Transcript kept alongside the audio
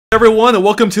Everyone, and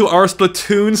welcome to our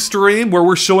Splatoon stream where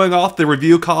we're showing off the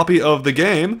review copy of the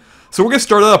game. So we're going to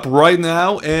start it up right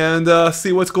now and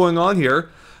see what's going on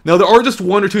here. Now there are just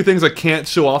one or two things I can't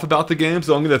show off about the game,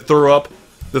 so I'm going to throw up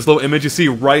this little image you see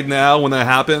right now when that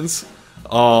happens.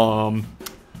 So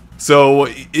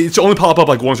it should only pop up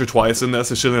like once or twice in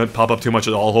this. It shouldn't pop up too much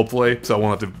at all, hopefully, so I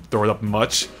won't have to throw it up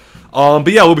much.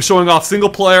 But yeah, we'll be showing off single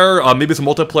player, maybe some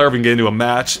multiplayer if we can get into a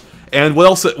match, and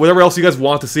whatever else you guys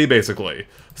want to see, basically.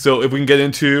 So if we can get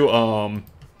into,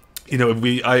 you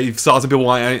know, I saw some people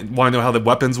want to know how the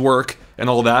weapons work and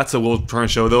all that, so we'll try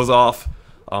and show those off,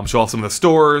 show off some of the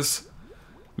stores.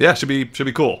 Yeah, should be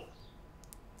cool.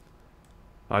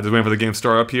 Just waiting for the game to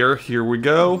start up here. Here we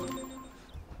go.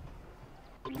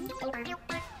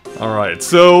 Alright,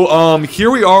 so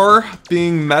here we are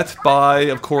being met by,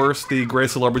 of course, the great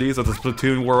celebrities of the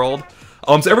Splatoon world.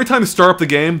 So every time you start up the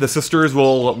game, the sisters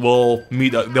will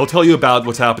meet. They'll tell you about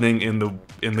what's happening in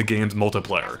the game's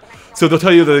multiplayer. So they'll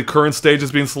tell you the current stage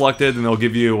is being selected, and they'll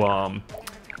give you I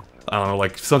don't know,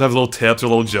 like sometimes little tips or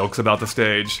little jokes about the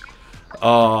stage.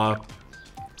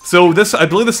 So this, I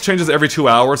believe this changes every 2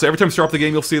 hours. So every time you start up the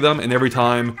game, you'll see them, and every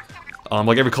time,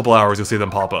 like every couple hours, you'll see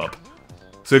them pop up.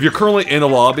 So if you're currently in a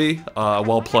lobby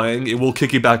while playing, it will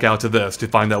kick you back out to this to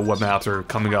find out what maps are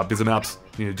coming up, because the maps,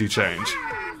 you know, do change.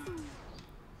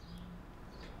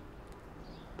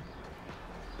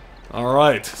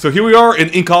 Alright, so here we are in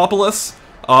Inkopolis.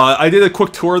 I did a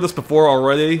quick tour of this before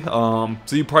already, so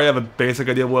you probably have a basic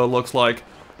idea of what it looks like.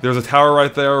 There's a tower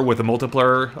right there with a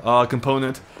multiplayer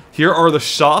component. Here are the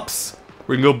shops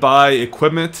where you can go buy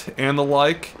equipment and the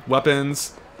like,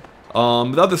 weapons.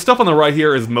 The stuff on the right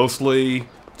here is mostly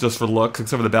just for looks,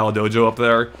 except for the Battle Dojo up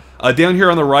there. Down here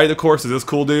on the right, of course, is this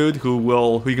cool dude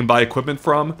who you can buy equipment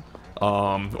from,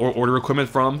 or order equipment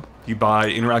from. You buy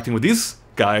interacting with these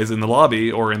guys in the lobby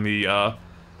or in the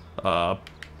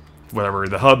whatever,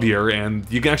 the hub here, and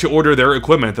you can actually order their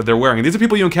equipment that they're wearing. And these are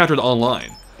people you encountered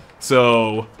online,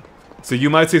 so you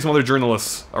might see some other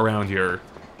journalists around here.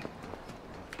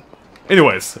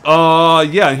 Anyways,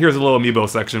 yeah, and here's a little amiibo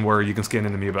section where you can scan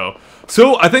in amiibo.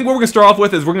 So I think what we're gonna start off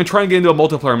with is we're gonna try and get into a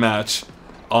multiplayer match.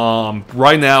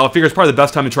 Right now, I figure it's probably the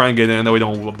best time to try and get in, that we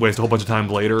don't waste a whole bunch of time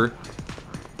later.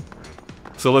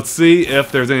 So let's see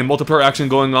if there's any multiplayer action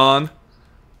going on.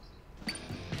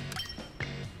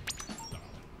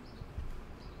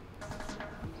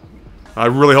 I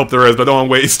really hope there is, but I don't want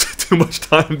to waste too much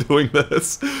time doing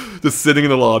this. Just sitting in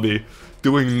the lobby,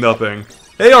 doing nothing.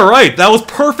 Hey, alright, that was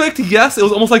perfect, yes, it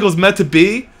was almost like it was meant to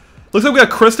be. Looks like we got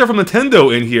Krista from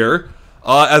Nintendo in here,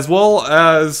 as well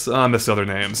as, I missed the other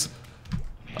names.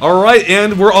 Alright,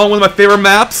 and we're on one of my favorite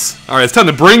maps. Alright, it's time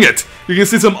to bring it. You can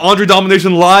see some Andre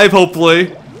Domination live,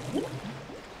 hopefully.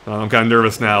 I'm kind of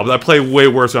nervous now, but I play way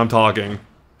worse when I'm talking.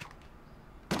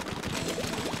 So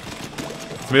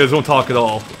maybe I just won't talk at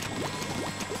all.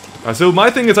 Alright, so my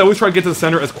thing is I always try to get to the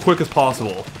center as quick as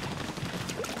possible.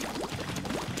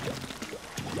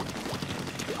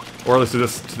 Or at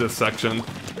least to this section.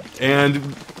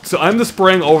 And so I'm just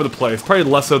spraying all over the place, probably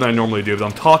less so than I normally do,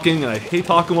 because I'm talking, and I hate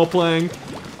talking while playing.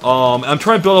 I'm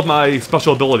trying to build up my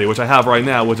special ability, which I have right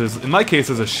now, which is, in my case,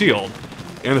 is a shield.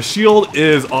 And the shield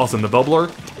is awesome, the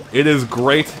bubbler. It is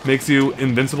great, makes you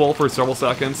invincible for several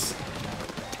seconds.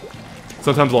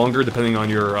 Sometimes longer, depending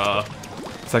on your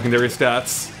secondary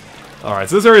stats. Alright,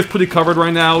 so this area is pretty covered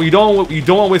right now. You don't want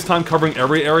to waste time covering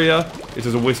every area. It's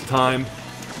just a waste of time.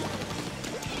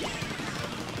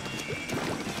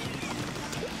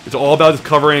 It's all about just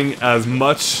covering as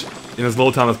much in as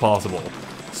little time as possible.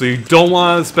 So you don't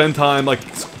want to spend time like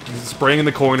spraying in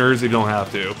the corners if you don't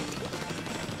have to.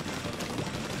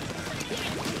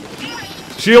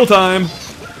 Shield time!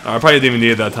 I probably didn't even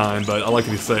need that time, but I like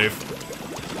to be safe.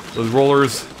 Those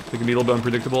rollers, they can be a little bit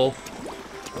unpredictable.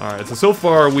 Alright, so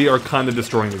far we are kind of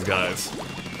destroying these guys.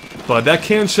 But that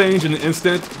can change in an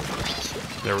instant.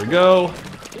 There we go.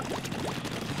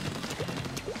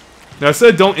 Now I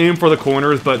said don't aim for the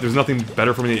corners, but there's nothing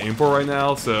better for me to aim for right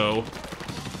now, so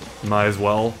might as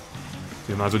well.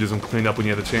 You might as well do some cleanup when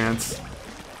you have the chance.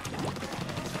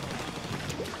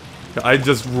 I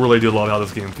just really do love how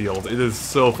this game feels. It is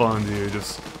so fun, dude,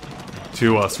 just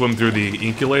to swim through the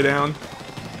ink you lay down.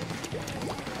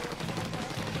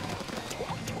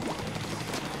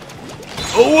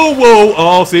 Oh, whoa, whoa!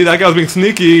 Oh, see, that guy was being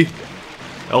sneaky.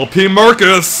 LP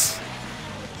Marcus!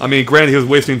 I mean, granted, he was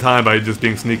wasting time by just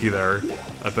being sneaky there,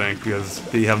 I think, because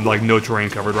he have, like, no terrain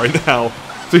covered right now.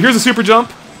 So here's a super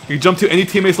jump. You can jump to any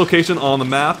teammate's location on the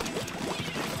map.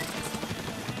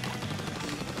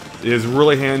 It is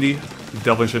really handy. You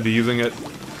definitely should be using it.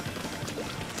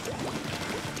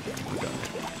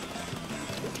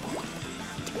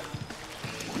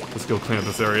 Let's go clean up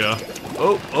this area.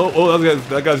 Oh,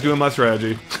 that guy's doing my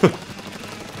strategy.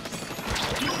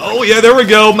 Oh yeah, there we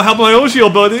go. Help my own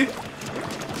shield, buddy.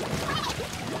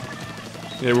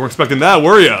 Yeah, we weren't expecting that,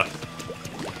 were ya?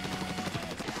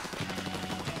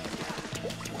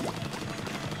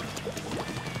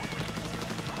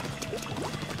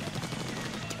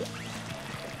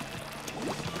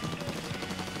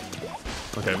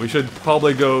 Okay, we should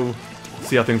probably go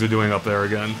see how things are doing up there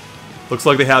again. Looks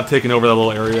like they have taken over that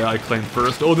little area I claimed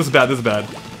first. Oh, this is bad, this is bad.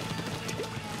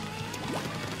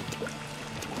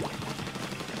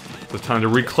 So it's time to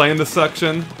reclaim this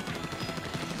section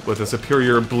with a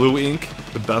superior blue ink,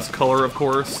 the best color, of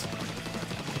course.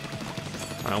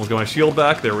 Alright, let's get my shield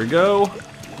back. There we go.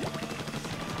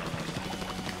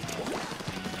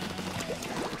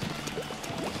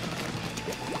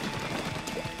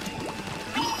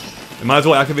 It might as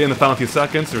well activate in the final few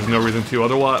seconds. There's no reason to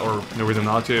otherwise, or no reason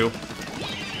not to.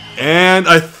 And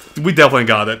we definitely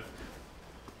got it.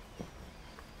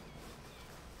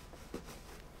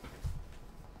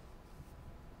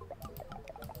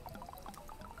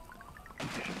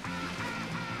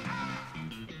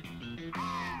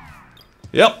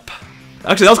 Yep.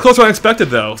 Actually, that was closer than I expected,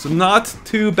 though, so not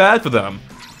too bad for them.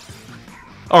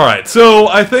 Alright, so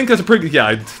I think that's a pretty good,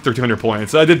 yeah, 1,300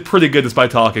 points. I did pretty good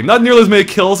despite talking. Not nearly as many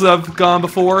kills as I've gone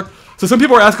before. So some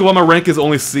people are asking why my rank is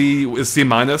only C, is C-.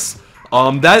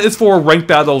 That is for ranked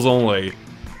battles only.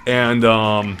 And,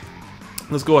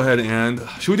 let's go ahead and,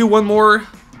 should we do one more?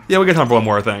 Yeah, we got time for one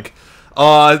more, I think.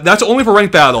 That's only for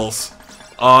ranked battles.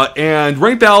 And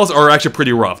ranked battles are actually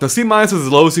pretty rough. Now, C- is as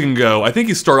low as you can go. I think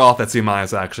you start off at C-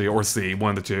 actually, or C,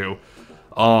 one of the two.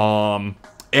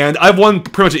 And I've won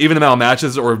pretty much an even amount of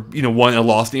matches, or, you know, won and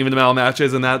lost an even amount of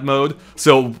matches in that mode.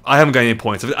 So, I haven't got any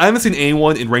points. I haven't seen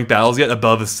anyone in ranked battles yet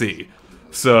above a C.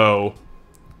 So,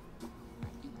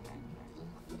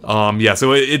 yeah,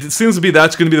 so it seems to be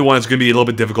that's going to be the one that's going to be a little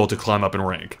bit difficult to climb up in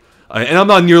rank. And I'm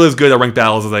not nearly as good at ranked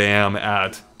battles as I am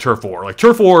at Turf War. Like,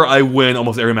 Turf War, I win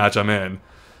almost every match I'm in.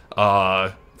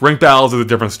 Ranked battles is a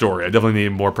different story. I definitely need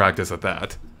more practice at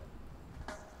that.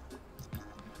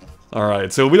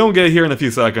 Alright, so we don't get here in a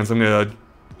few seconds. I'm gonna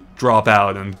drop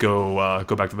out and go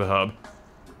back to the hub.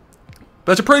 But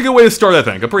that's a pretty good way to start, I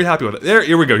think. I'm pretty happy with it.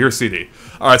 Here we go. Here's CD.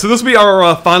 Alright, so this will be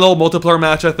our final multiplayer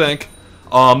match, I think.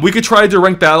 We could try to do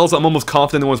ranked battles. I'm almost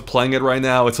confident no one's playing it right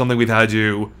now. It's something we've had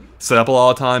to set up a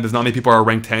lot of time. There's not many people are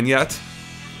ranked 10 yet.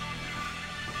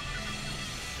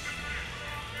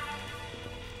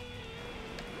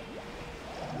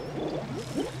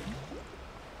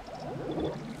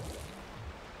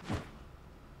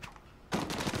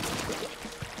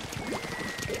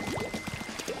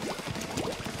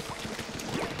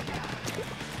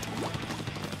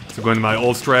 So going to my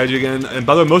old strategy again, and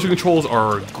by the way, motion controls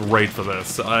are great for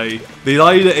this. They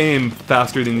allow you to aim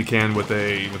faster than you can with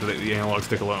the analog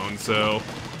stick alone. So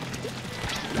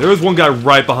there is one guy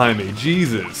right behind me.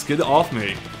 Jesus, get off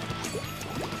me!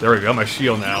 There we go, my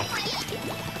shield now.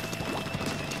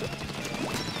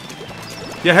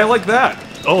 Yeah, hey, like that.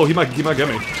 Oh, he might get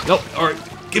me. Nope. All right,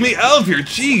 get me out of here.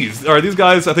 Jeez. All right, these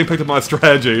guys I think picked up my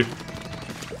strategy.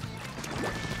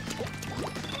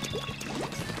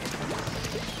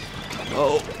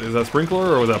 Oh, is that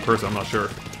Sprinkler or was that person? I'm not sure.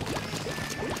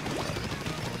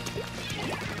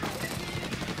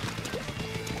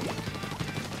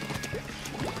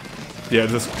 Yeah,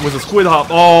 this was a squid hop.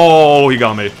 Oh, he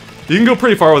got me. You can go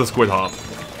pretty far with a squid hop.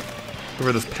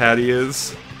 Where this patty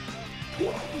is.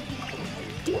 You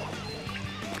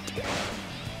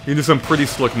can do some pretty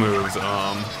slick moves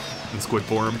in squid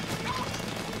form.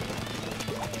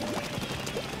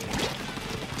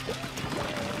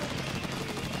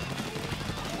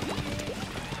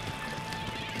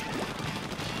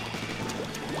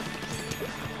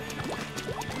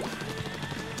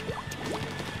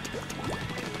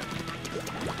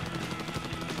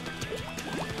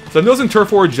 So I notice in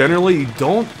Turf War, generally, you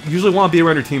don't usually want to be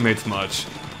around your teammates much.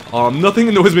 Nothing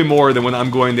annoys me more than when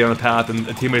I'm going down a path and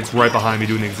a teammate's right behind me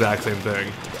doing the exact same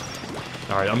thing.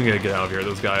 Alright, I'm gonna get out of here.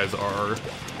 Those guys are...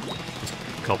 just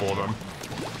a couple of them.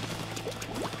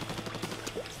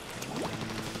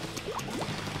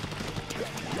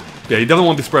 Yeah, you definitely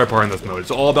want to be spread apart in this mode.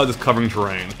 It's all about just covering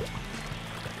terrain.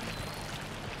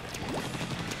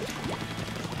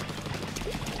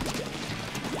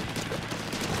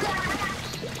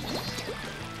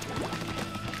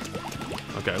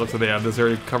 Okay, looks like they have this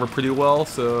area covered pretty well,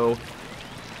 so...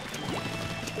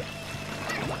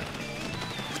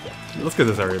 let's get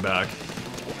this area back.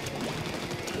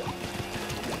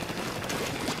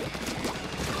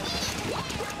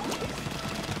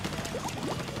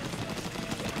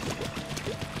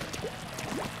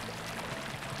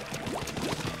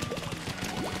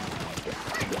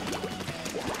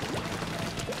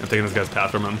 taking this guy's path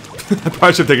from him. I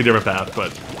probably should take a different path,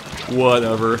 but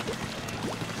whatever.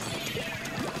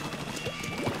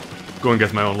 Going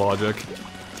against my own logic.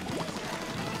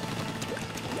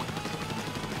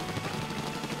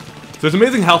 So it's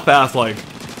amazing how fast, like,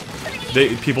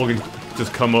 people can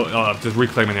just come, just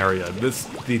reclaim an area.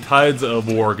 The tides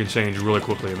of war can change really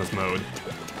quickly in this mode.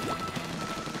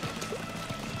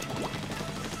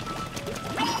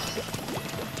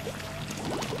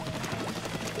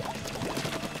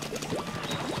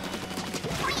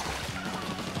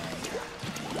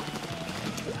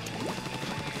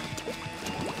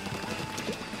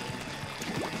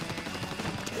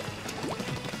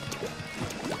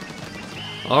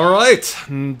 Alright,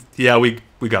 yeah, we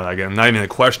got that again, not even a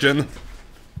question.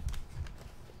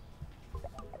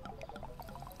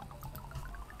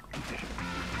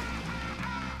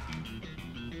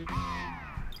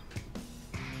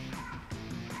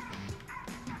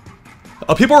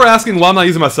 People were asking why I'm not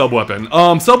using my sub-weapon.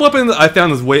 Sub-weapon I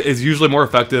found is usually more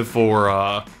effective for,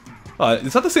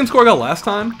 is that the same score I got last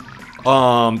time?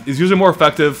 Is usually more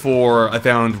effective for, I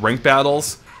found, ranked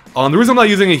battles. The reason I'm not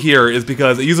using it here is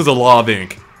because it uses a lot of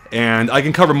ink, and I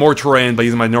can cover more terrain by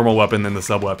using my normal weapon than the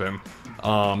sub-weapon.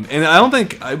 And I don't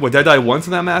think, did I die once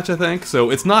in that match, I think? So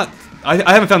it's not, I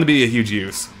haven't found it to be a huge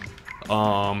use.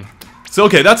 So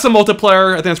okay, that's some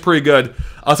multiplayer, I think it's pretty good.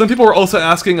 Some people were also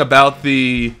asking about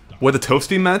what the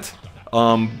toasty meant.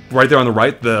 Right there on the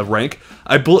right, the rank.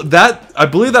 I believe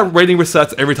that rating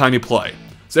resets every time you play.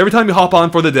 So every time you hop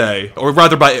on for the day, or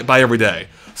rather by every day.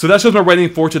 So that shows my rating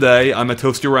for today. I'm at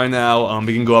Toasty right now.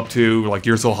 We can go up to, like,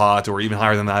 You're So Hot, or even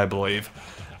higher than that, I believe.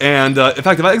 And, in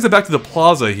fact, if I exit back to the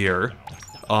plaza here,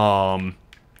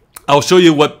 I'll show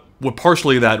you what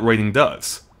partially that rating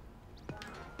does.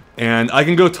 And I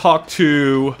can go talk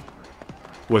to,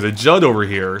 Judd over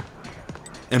here,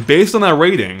 and based on that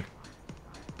rating,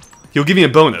 he'll give me a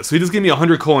bonus. So he just gave me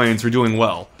 100 coins for doing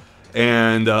well.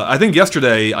 And I think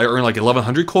yesterday I earned like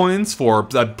 1,100 coins for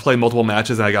I played multiple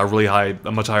matches and I got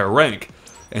a much higher rank,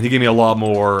 and he gave me a lot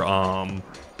more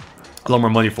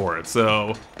money for it.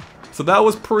 So that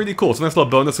was pretty cool. It's a nice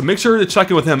little bonus. So make sure to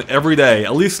check in with him every day,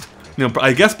 at least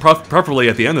I guess preferably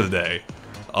at the end of the day.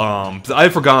 I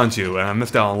had forgotten to, and I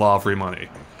missed out on a lot of free money.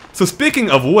 So speaking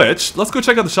of which, let's go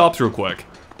check out the shops real quick.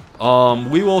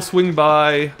 We will swing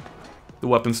by the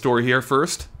weapons store here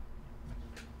first.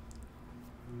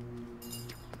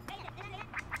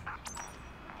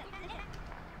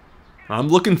 I'm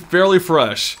looking fairly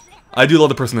fresh. I do love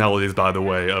the personalities, by the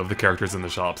way, of the characters in the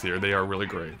shops here. They are really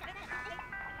great.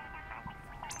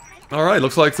 Alright,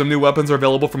 looks like some new weapons are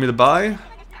available for me to buy.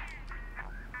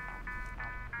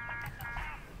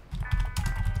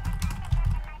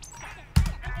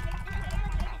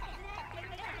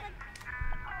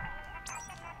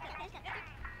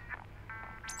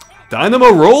 Dynamo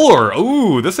Roller!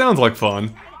 Ooh, this sounds like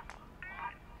fun.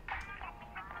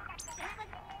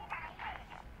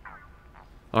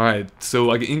 Alright,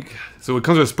 so it comes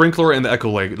with a sprinkler and the echo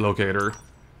locator.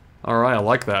 Alright, I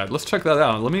like that. Let's check that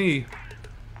out.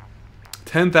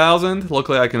 10,000.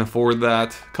 Luckily I can afford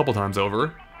that a couple times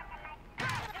over.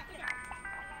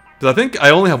 Because I think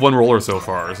I only have one roller so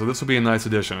far, so this will be a nice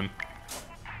addition.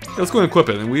 Yeah, let's go and equip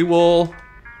it, and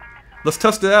let's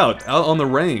test it out on the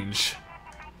range.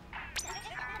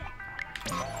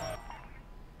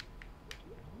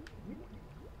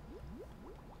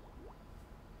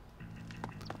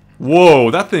 Whoa,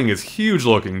 that thing is huge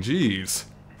looking, jeez.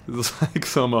 This is like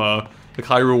some, like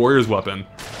Hyrule Warriors weapon.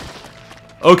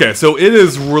 Okay, so it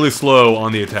is really slow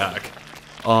on the attack.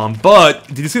 But,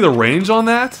 did you see the range on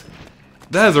that?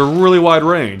 That has a really wide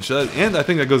range. And I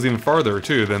think that goes even farther,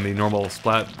 too, than the normal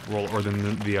splat roll, or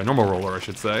than the normal roller, I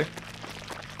should say.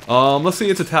 Let's see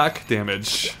its attack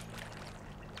damage.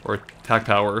 Or attack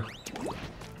power.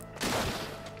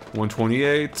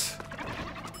 128.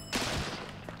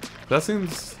 That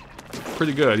seems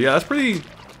pretty good. Yeah, that's pretty...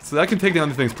 So that can take down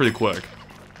the things pretty quick.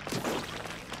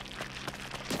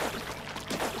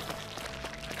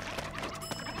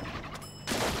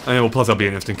 I mean, well, plus that'll be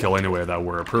an instant kill anyway if that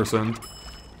were a person.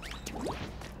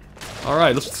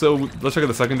 Alright, let's check out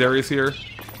the secondaries here.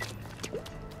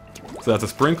 So that's a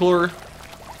sprinkler.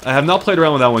 I have not played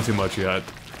around with that one too much yet.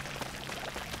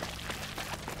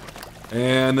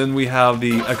 And then we have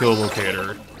the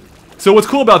echolocator. So what's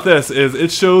cool about this is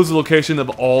it shows the location of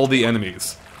all the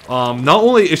enemies. Not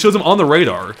only, it shows them on the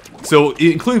radar, so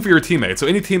including for your teammates. So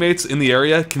any teammates in the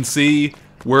area can see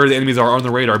where the enemies are on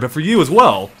the radar, but for you as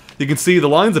well, you can see the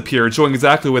lines appear showing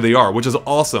exactly where they are, which is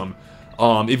awesome.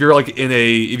 If you're like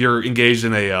if you're engaged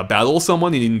in a battle with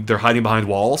someone and they're hiding behind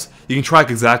walls, you can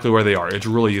track exactly where they are. It's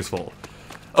really useful.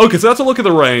 Okay, so that's a look at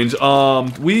the range.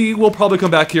 We will probably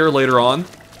come back here later on.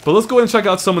 But let's go ahead and check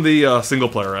out some of the single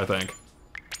player, I think.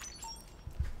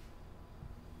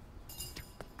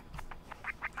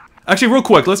 Actually, real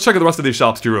quick, let's check out the rest of these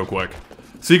shops too real quick.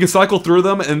 So you can cycle through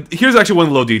them, and here's actually one of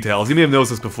the little details. You may have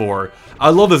noticed this before. I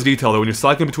love this detail though, when you're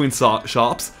cycling between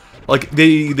shops, like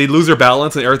they lose their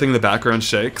balance and everything in the background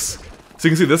shakes. So you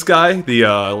can see this guy, the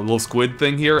little squid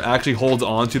thing here, actually holds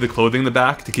on to the clothing in the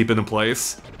back to keep it in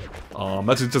place.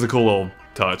 That's just a cool little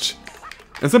touch.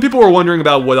 And some people were wondering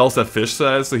about what else that fish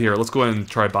says, so here, let's go ahead and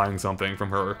try buying something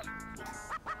from her.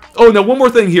 Oh, now one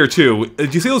more thing here too.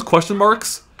 Did you see those question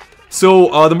marks?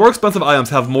 So, the more expensive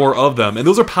items have more of them, and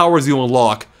those are powers you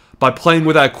unlock by playing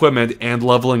with that equipment and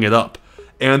leveling it up.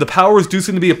 And the powers do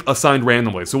seem to be assigned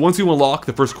randomly. So once you unlock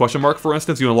the first question mark, for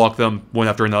instance, you unlock them one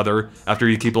after another after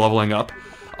you keep leveling up.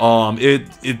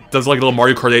 It does like a little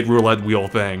Mario Kart 8 roulette wheel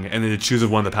thing, and then it chooses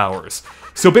one of the powers.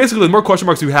 So basically, the more question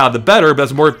marks you have, the better, but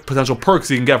that's more potential perks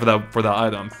you can get for that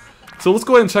item. So let's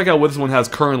go ahead and check out what this one has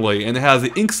currently, and it has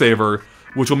the ink saver,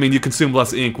 which will mean you consume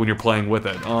less ink when you're playing with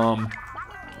it.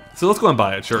 So let's go and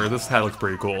buy it, sure. This hat looks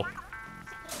pretty cool.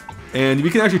 And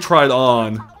we can actually try it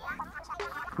on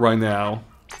right now.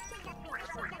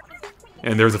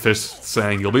 And there's a fish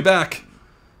saying, "You'll be back."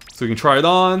 So we can try it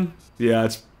on. Yeah,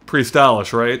 it's pretty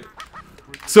stylish, right?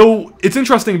 So it's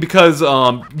interesting because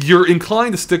you're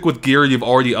inclined to stick with gear you've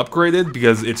already upgraded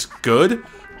because it's good.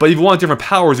 But if you want different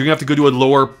powers, you're going to have to go to a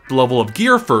lower level of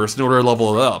gear first in order to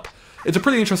level it up. It's a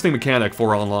pretty interesting mechanic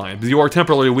for online, because you are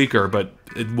temporarily weaker, but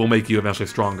it will make you eventually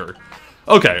stronger.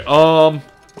 Okay, I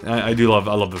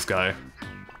love this guy.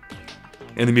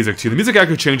 And the music, too. The music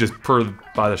actually changes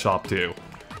by the shop, too.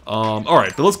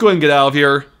 Alright, but let's go ahead and get out of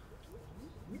here.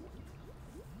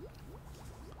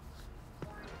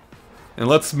 And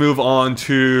let's move on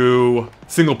to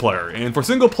single player. And for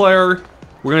single player,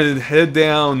 we're going to head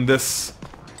down this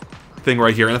thing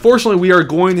right here. And unfortunately, we are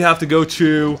going to have to go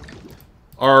to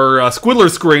our Squiddler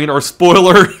screen, our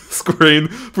spoiler screen,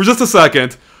 for just a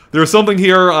second. There's something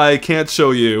here I can't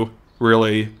show you,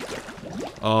 really.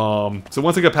 So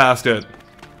once I get past it,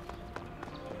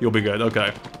 you'll be good.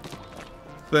 Okay.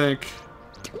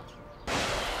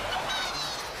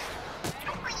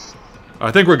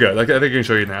 I think we're good. I think I can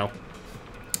show you now.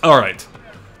 Alright.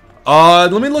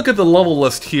 Let me look at the level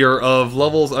list here of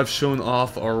levels I've shown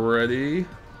off already.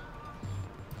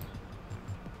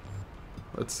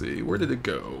 Let's see, where did it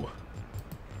go?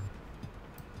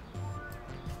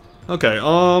 Okay,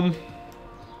 I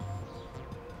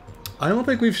don't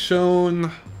think we've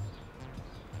shown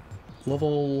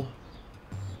level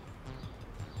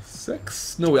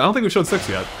 6? No, I don't think we've shown 6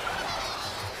 yet.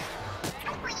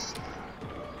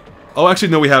 Oh, actually,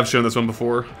 no, we have shown this one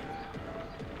before.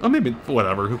 Oh, maybe,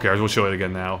 whatever, who cares, we'll show it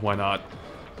again now, why not?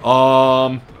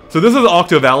 So this is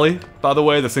Octo Valley, by the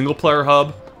way, the single player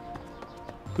hub.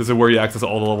 This is where you access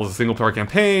all the levels of the single player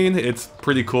campaign. It's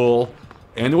pretty cool.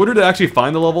 And in order to actually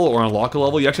find a level or unlock a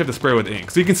level, you actually have to spray it with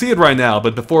ink. So you can see it right now,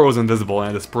 but before it was invisible and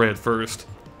I had to spray it first.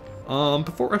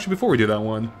 Before we do that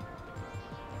one.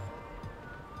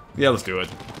 Yeah, let's do it.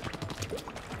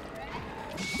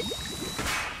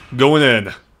 Going in.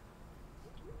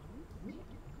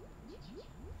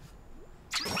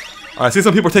 Alright, I see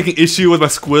some people are taking issue with my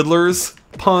Squiddlers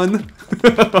pun.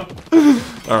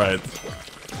 Alright.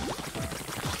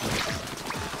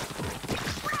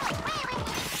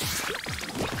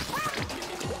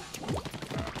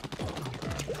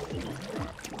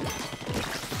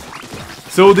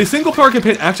 So the single player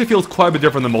campaign actually feels quite a bit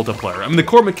different than multiplayer. I mean, the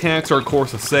core mechanics are of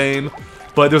course the same,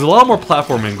 but there's a lot more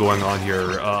platforming going on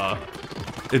here.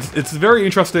 It's a very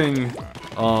interesting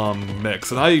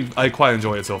mix, and I quite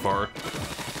enjoy it so far.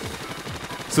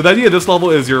 So the idea of this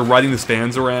level is you're riding these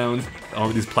fans around,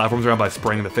 these platforms around by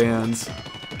spraying the fans.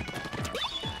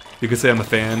 You could say I'm a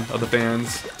fan of the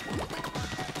fans.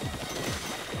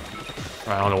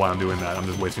 I don't know why I'm doing that, I'm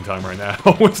just wasting time right now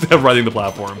instead of riding the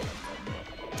platform.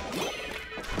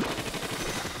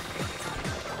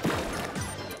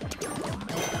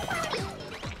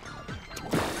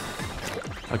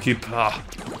 I keep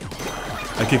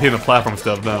hitting the platform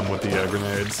instead of them with the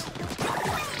grenades.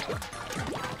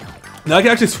 Now I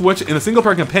can actually switch, in a single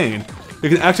player campaign, you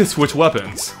can actually switch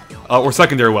weapons, or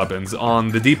secondary weapons, on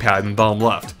the D-pad in the bottom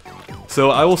left. So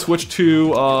I will switch to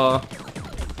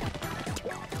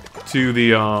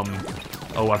the,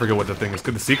 oh, I forget what the thing is,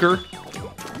 the Seeker?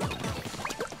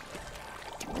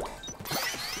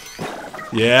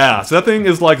 Yeah, so that thing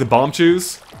is like the bomb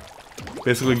choose.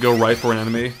 Basically go right for an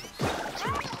enemy.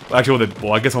 Actually,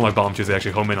 well, I guess unlike bomb choose, they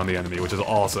actually home in on the enemy, which is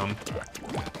awesome.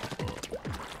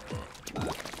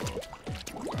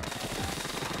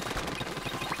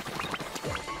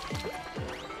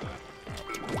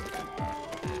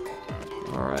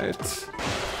 Alright.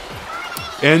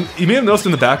 And you may have noticed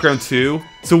in the background too,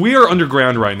 so we are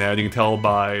underground right now, you can tell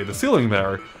by the ceiling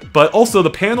there. But also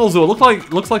the panels, though,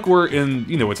 it looks like we're in,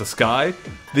 you know, it's a sky.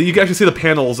 You can actually see the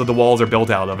panels that the walls are built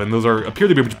out of, and those appear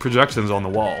to be projections on the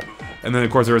wall. And then,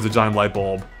 of course, there is a giant light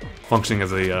bulb functioning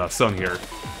as a sun here.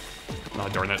 Oh,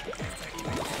 darn it.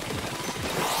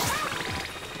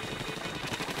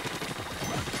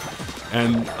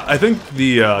 And I think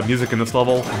the music in this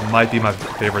level might be my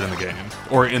favorite in the game,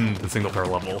 or in the single-player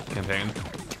level campaign.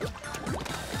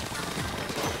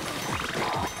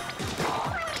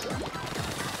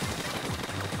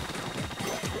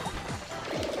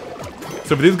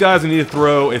 So for these guys, I need to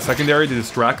throw a secondary to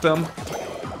distract them.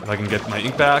 If I can get my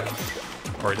ink back.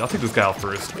 Alright, I'll take this guy out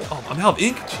first. Oh, I'm out of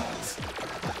ink? Jeez.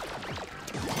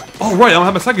 Oh, right, I don't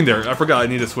have a secondary. I forgot I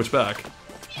need to switch back.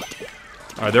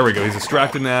 Alright, there we go. He's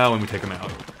distracted now, and we take him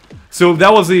out. So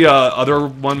that was the other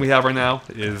one we have right now,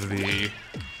 is the...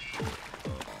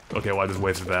 Okay, well, I just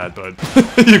wasted that, but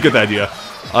you get the idea.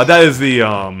 That is the,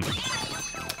 I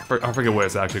forget what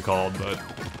it's actually called, but...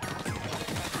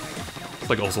 It's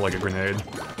like also like a grenade.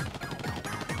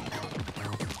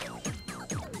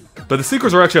 But the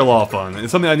secrets are actually a lot of fun.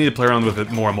 It's something I need to play around with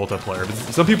it more in multiplayer.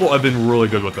 Some people have been really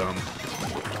good with them.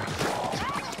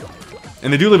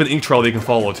 And they do leave an ink trail that you can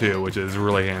follow too, which is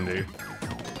really handy.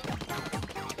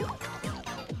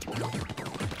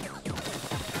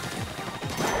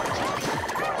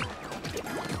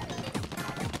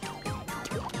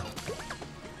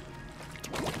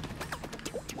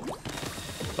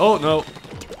 Oh, no.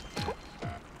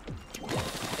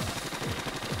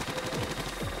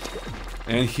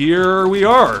 And here we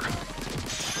are.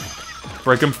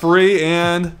 Break them free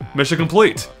and mission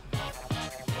complete.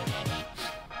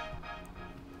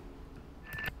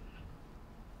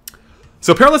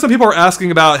 So apparently some people are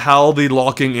asking about how the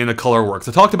locking in a color works.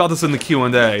 I talked about this in the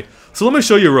Q&A, so let me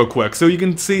show you real quick. So you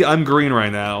can see I'm green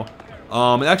right now.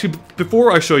 And actually,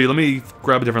 before I show you, let me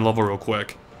grab a different level real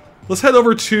quick. Let's head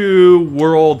over to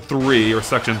World 3, or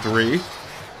Section 3.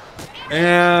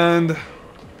 And...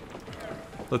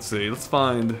 let's see, let's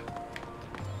find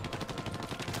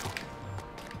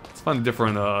a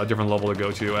different level to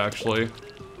go to, actually.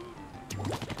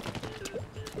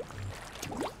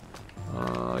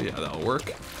 Yeah, that'll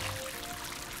work.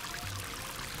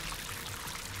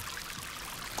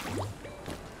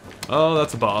 Oh,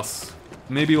 that's a boss.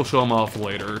 Maybe we'll show him off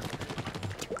later.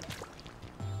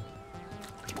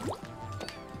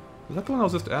 Is that the one I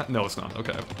was just at? No, it's not.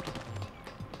 Okay.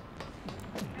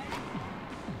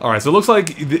 Alright, so it looks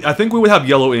like... I think we would have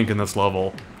yellow ink in this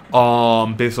level.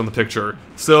 Based on the picture.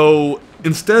 So,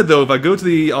 instead, though, if I go to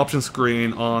the options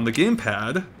screen on the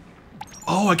gamepad...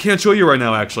 Oh, I can't show you right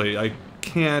now, actually. I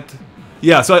can't...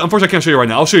 Yeah, so unfortunately I can't show you right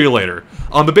now. I'll show you later.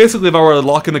 But basically, if I were to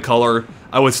lock in the color,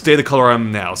 I would stay the color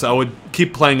I'm now. So I would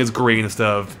keep playing as green instead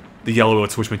of the yellow it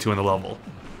would switch me to in the level.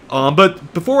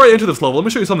 But before I enter this level, let me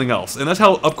show you something else. And that's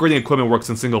how upgrading equipment works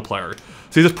in single player.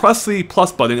 So you just press the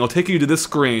plus button, it'll take you to this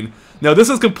screen. Now this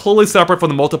is completely separate from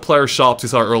the multiplayer shops you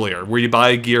saw earlier, where you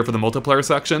buy gear for the multiplayer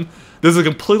section. This is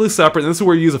completely separate, and this is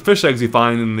where you use the fish eggs you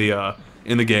find in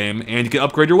the game, and you can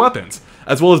upgrade your weapons,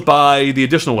 as well as buy the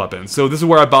additional weapons. So this is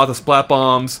where I bought the splat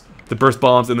bombs, the burst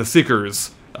bombs, and the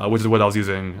seekers, which is what I was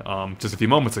using just a few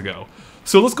moments ago.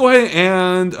 So let's go ahead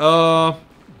and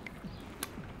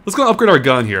let's go and upgrade our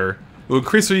gun here. We'll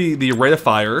increase the rate of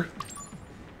fire.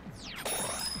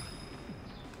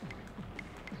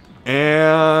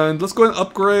 And let's go ahead and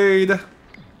upgrade...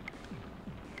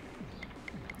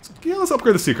 Yeah, let's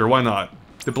upgrade the Seeker, why not?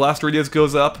 The blast radius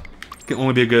goes up, can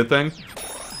only be a good thing.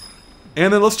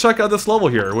 And then let's check out this level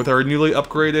here with our newly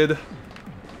upgraded... I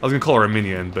was gonna call her a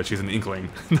minion, but she's an inkling.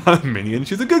 Not a minion,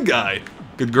 she's a good guy.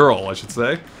 Good girl, I should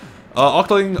say.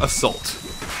 Octoling Assault.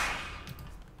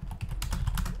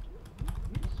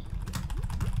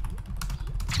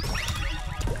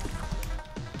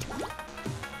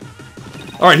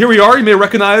 Alright, here we are. You may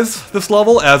recognize this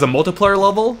level as a multiplayer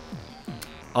level.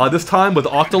 This time with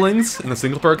Octolings in the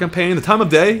single-player campaign. The time of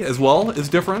day, as well, is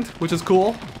different, which is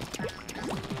cool.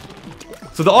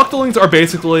 So the Octolings are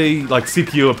basically, like,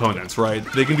 CPU opponents, right?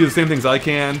 They can do the same things I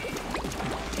can.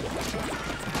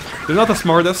 They're not the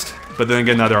smartest, but then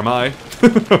again, neither am I.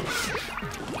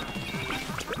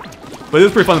 But it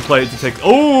is pretty fun to play, to take...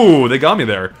 Oh, they got me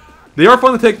there. They are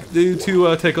fun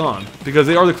to take on, because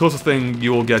they are the closest thing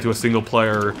you will get to a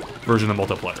single-player version of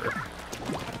multiplayer.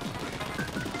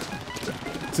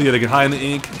 So yeah, they can hide in the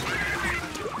ink.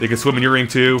 They can swim in your ink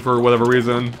too, for whatever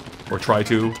reason. Or try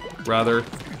to, rather.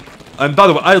 And by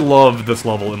the way, I love this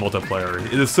level in multiplayer.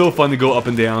 It is so fun to go up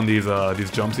and down these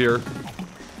jumps here.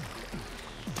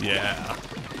 Yeah.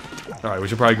 Alright, we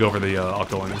should probably go over the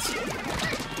Octolings.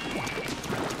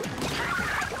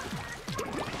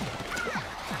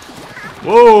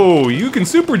 Whoa, you can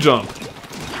super jump!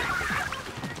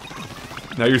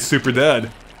 Now you're super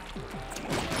dead.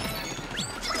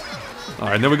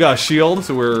 Alright, then we got a shield,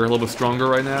 so we're a little bit stronger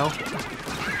right now.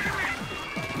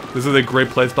 This is a great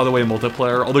place, by the way, in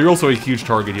multiplayer. Although you're also a huge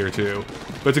target here, too.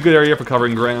 But it's a good area for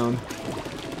covering ground.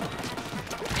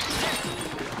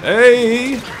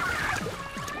 Hey!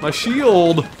 My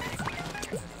shield!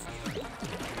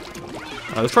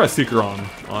 Alright, let's try a Seeker on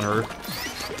her.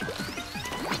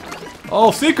 Oh,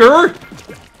 Seeker!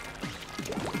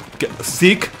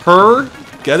 Seek her?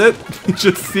 Get it? You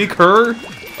should seek her?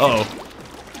 Uh-oh.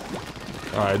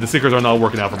 Alright, the Seekers are not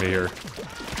working out for me here.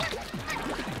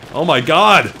 Oh my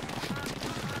god!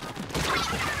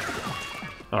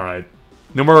 Alright.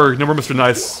 No more Mr.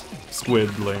 Nice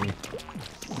Squidling.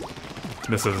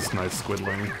 Mrs. Nice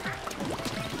Squidling.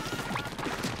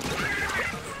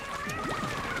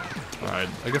 Alright,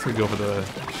 I guess we go for the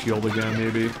shield again,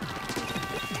 maybe.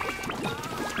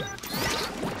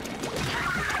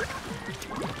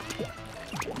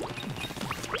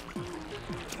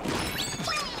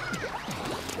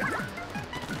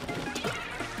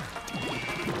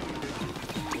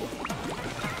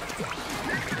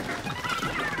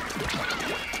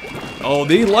 Oh,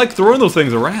 they like throwing those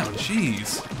things around.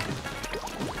 Jeez.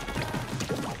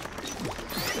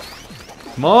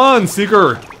 Come on,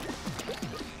 Seeker.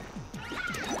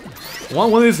 I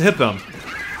want one of these to hit them.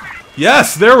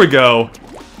 Yes, there we go.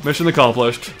 Mission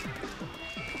accomplished.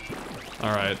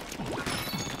 Alright.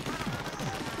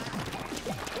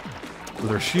 With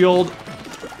her shield.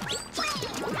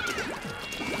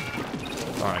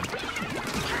 Alright.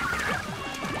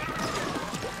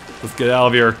 Let's get out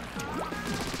of here.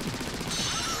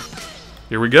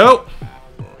 Here we go.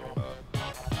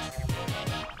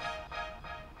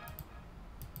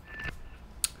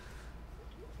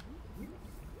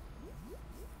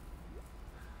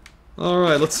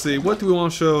 Alright, let's see. What do we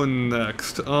want to show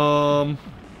next?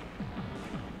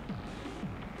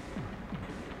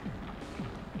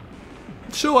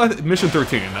 Show Mission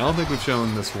 13. I don't think we've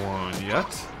shown this one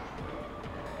yet.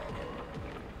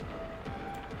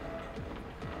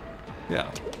 Yeah.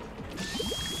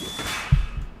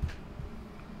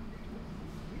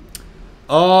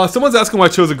 Someone's asking why I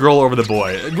chose a girl over the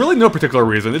boy. Really no particular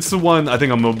reason. It's the one I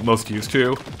think I'm most used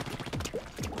to.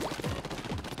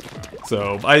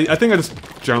 So, I think I just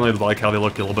generally like how they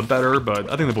look a little bit better,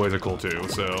 but I think the boys are cool too,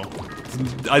 so...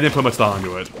 I didn't put much thought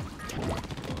into it.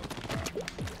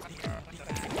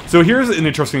 So here's an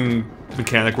interesting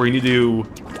mechanic where you need to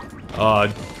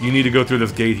go through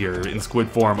this gate here in squid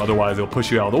form, otherwise it'll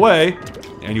push you out of the way,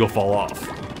 and you'll fall off.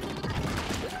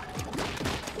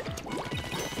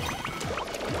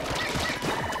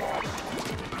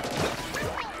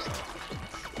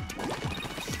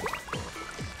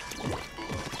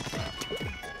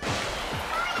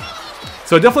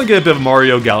 So I definitely get a bit of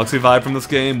Mario Galaxy vibe from this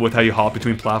game with how you hop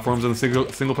between platforms in the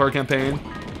single-player campaign,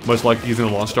 much like using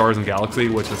the launch stars in Galaxy,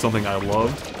 which is something I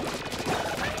loved.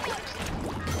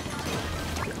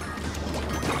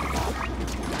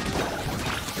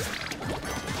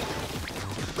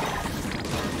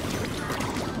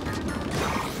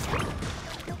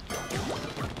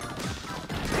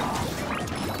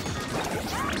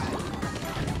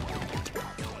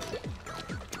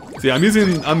 See, I'm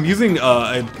using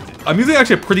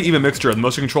actually a pretty even mixture of the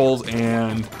motion controls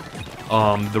and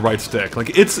the right stick.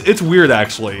 Like it's weird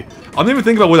actually. I'm not even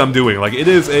thinking about what I'm doing. Like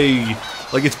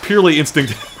it's purely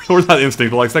instinct, or not instinct,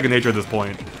 but like second nature at this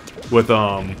point. With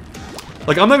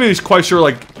like I'm not even quite sure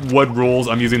like what rules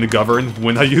I'm using to govern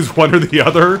when I use one or the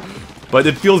other, but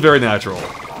it feels very natural.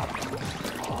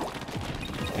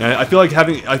 And I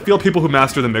feel people who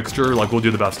master the mixture like will do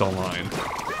the best online.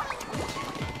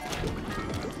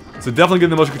 So definitely give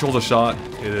the motion controls a shot.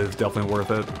 It is definitely worth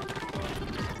it.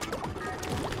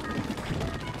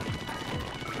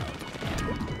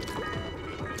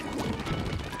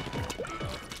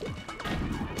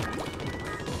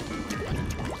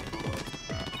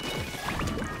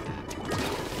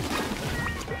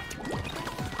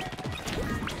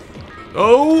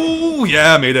 Oh,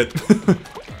 yeah, made it.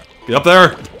 Get up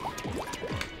there.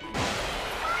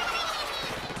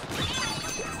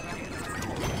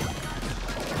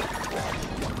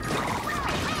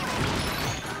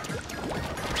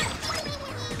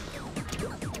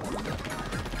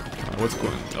 What's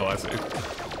going on? Oh, I see.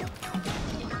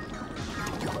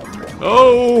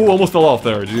 Oh, almost fell off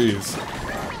there, jeez.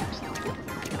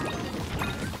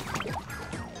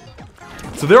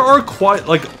 So there are quite,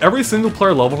 like, every single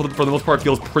player level for the most part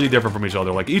feels pretty different from each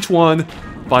other. Like, each one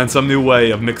finds some new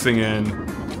way of mixing in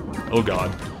Oh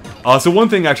god. So one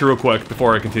thing actually real quick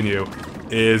before I continue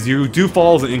is you do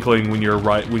fall as an inkling when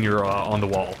you're on the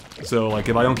wall. So like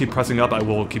if I don't keep pressing up, I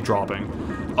will keep dropping.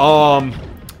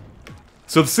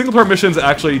 So the single player missions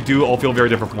actually do all feel very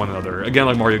different from one another. Again,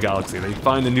 like Mario Galaxy, they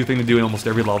find a new thing to do in almost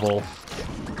every level,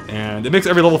 and it makes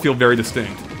every level feel very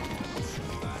distinct.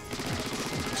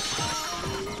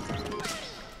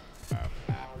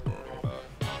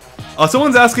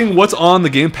 Someone's asking what's on the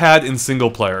gamepad in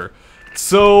single player.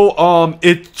 So,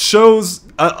 it shows...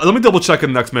 let me double check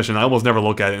in the next mission. I almost never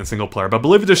look at it in single player, but I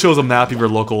believe it just shows a map of your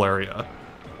local area.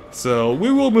 So,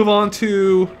 we will move on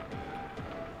to...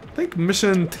 I think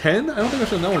mission 10? I don't think I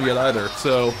should know one yet either,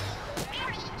 so...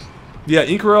 Yeah,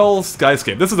 Inkrell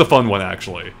Skyscape. This is a fun one,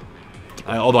 actually.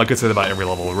 Although I could say that about every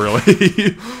level,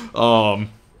 really.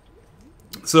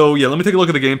 So, yeah, let me take a look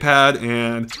at the gamepad,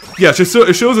 and... Yeah,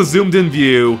 it shows a zoomed-in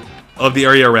view of the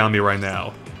area around me right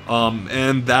now.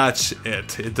 And that's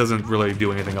it. It doesn't really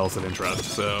do anything else of interest,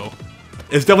 so...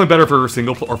 It's definitely better for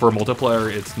single or for multiplayer.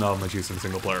 It's not much use in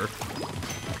single player.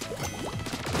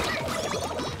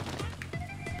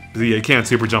 Yeah, you can't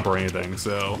super jump or anything,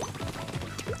 so...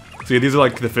 So yeah, these are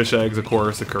like the fish eggs, of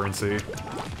course, the currency.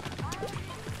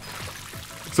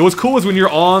 So what's cool is when you're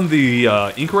on the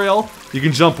ink rail, you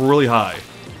can jump really high.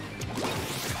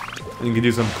 And you can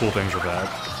do some cool things with that.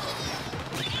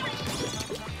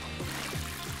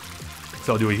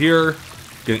 So I'll do it here.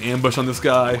 Get an ambush on this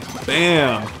guy.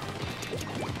 Bam!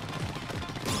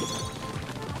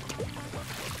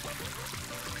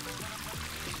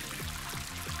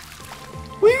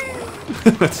 Whee!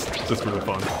 That's just really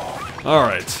fun.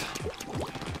 Alright.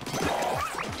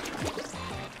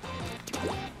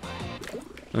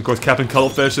 And of course, Captain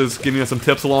Cuttlefish is giving us some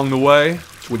tips along the way.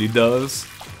 That's what he does.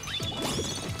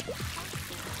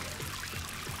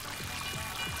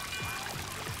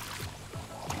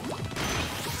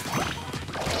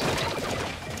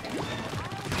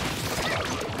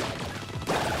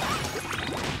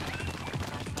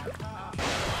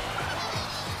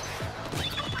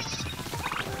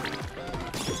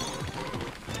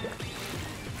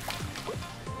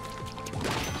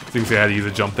 So you can see I had to use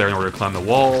a jump there in order to climb the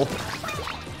wall.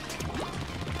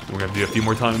 We're gonna do a few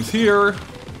more times here.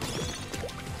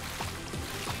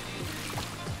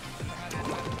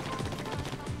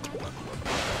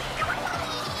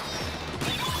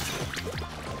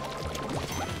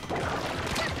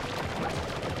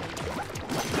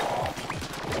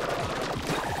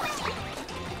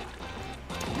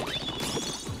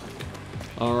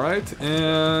 Alright,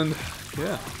 and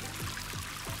yeah.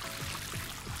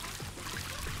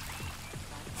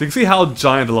 So you can see how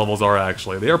giant the levels are,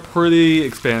 actually. They are pretty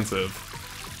expansive.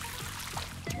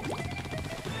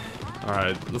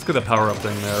 Alright, let's get the power-up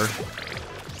thing there.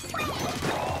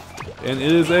 And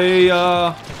it is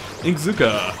a,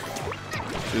 Inkzuka,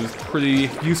 which is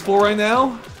pretty useful right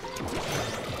now.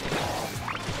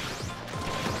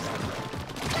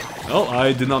 Oh,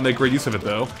 I did not make great use of it,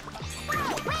 though.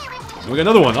 And we got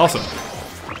another one, awesome.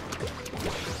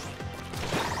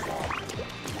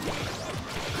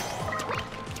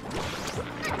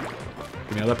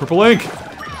 Give me out that purple ink!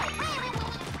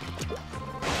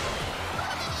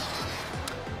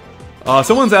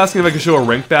 Someone's asking if I could show a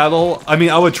rank battle. I mean,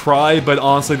 I would try, but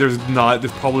honestly, there's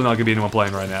probably not gonna be anyone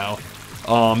playing right now.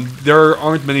 There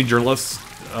aren't many journalists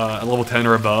at level 10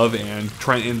 or above, and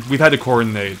we've had to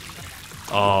coordinate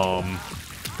the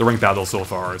rank battle so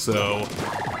far, so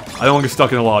I don't want to get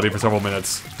stuck in the lobby for several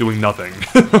minutes doing nothing.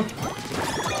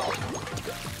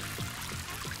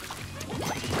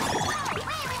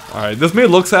 Alright, this may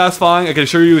look satisfying. I can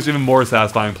assure you it's even more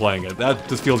satisfying playing it. That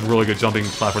just feels really good, jumping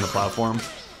platform to platform.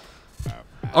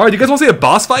 Alright, do you guys want to see a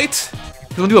boss fight?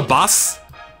 You want to do a boss?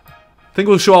 I think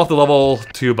we'll show off the level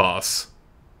 2 boss.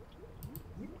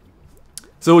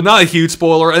 So, not a huge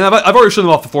spoiler, and I've already shown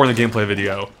him off before in the gameplay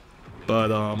video.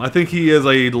 But, I think he's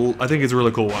a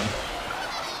really cool one.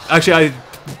 Actually,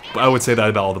 I would say that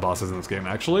about all the bosses in this game,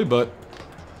 actually, but...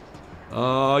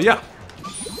 yeah.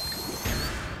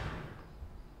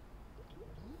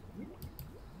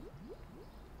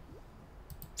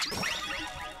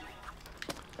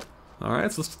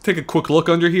 Alright, so let's take a quick look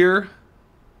under here.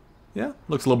 Yeah,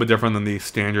 looks a little bit different than the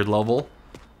standard level.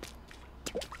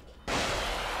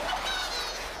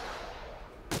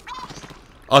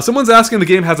 Someone's asking if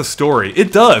the game has a story.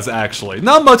 It does, actually.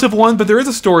 Not much of one, but there is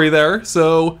a story there,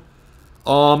 so...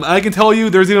 I can tell you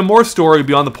there's even more story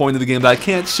beyond the point of the game that I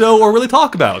can't show or really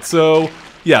talk about. So,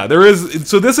 yeah, there is...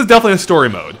 So this is definitely a story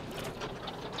mode.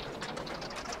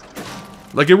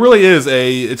 Like, it really is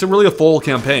it's really a full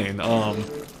campaign.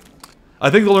 I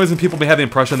think the only reason people may have the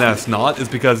impression that it's not is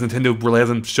because Nintendo really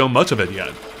hasn't shown much of it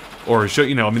yet. Or,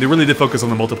 you know, I mean, they really did focus on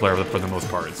the multiplayer for the most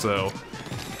part, so...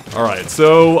 Alright,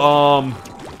 so,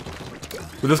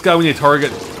 with this guy, we need to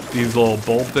target these little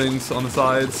bulb things on the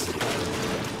sides.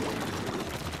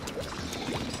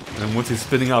 And once he's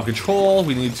spinning out of control,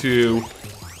 we need to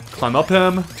climb up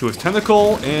him to his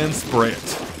tentacle and spray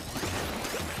it.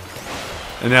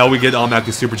 And now we get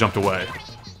automatically super jumped away.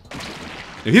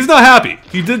 And he's not happy.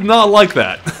 He did not like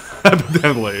that,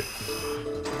 evidently.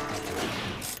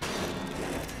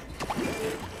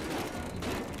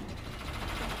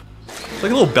 It's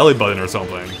like a little belly button or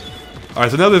something. Alright,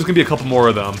 so now there's gonna be a couple more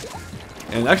of them.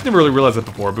 And I actually never really realized that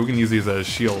before, but we can use these as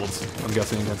shields, I'm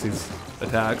guessing, against these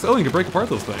attacks. Oh, you can break apart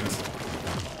those things.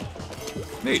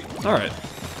 Neat. Alright.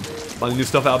 Finding new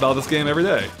stuff out about this game every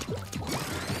day.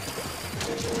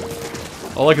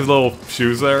 I like his little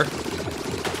shoes there.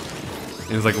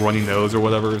 And his like runny nose or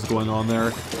whatever is going on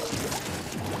there.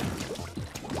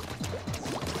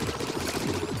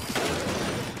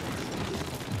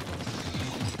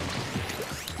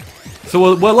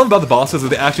 So what I love about the bosses is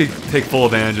they actually take full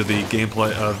advantage of the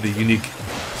gameplay, of the unique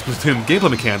Splatoon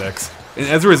gameplay mechanics. And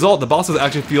as a result, the bosses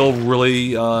actually feel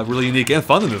really, really unique and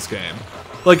fun in this game.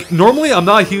 Like, normally I'm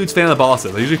not a huge fan of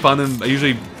bosses. I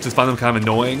usually just find them kind of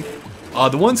annoying.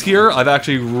 The ones here, I've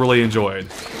actually really enjoyed.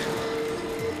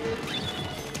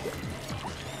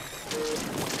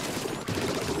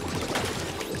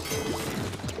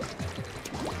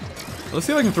 Let's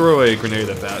see if I can throw a grenade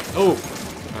at that. Oh!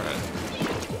 Alright.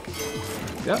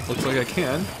 Yeah, looks like I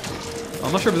can.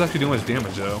 I'm not sure if it's actually doing much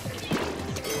damage, though.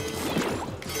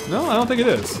 No, I don't think it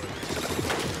is.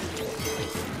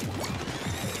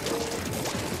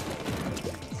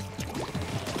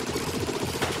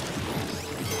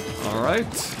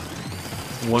 Alright.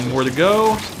 One more to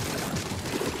go.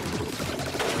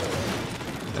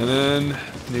 And then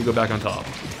I need to go back on top.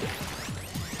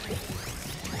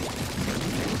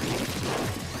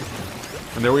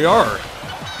 And there we are.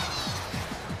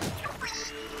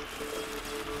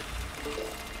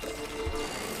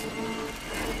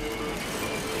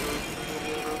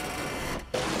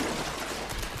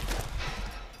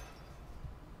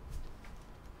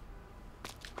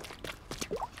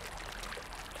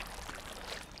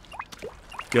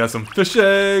 Got some fish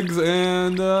eggs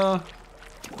and this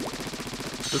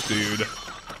dude.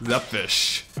 That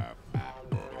fish.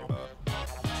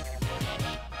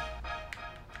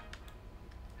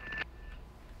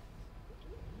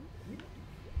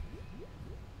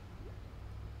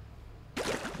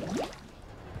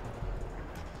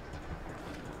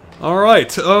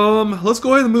 Alright, let's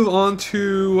go ahead and move on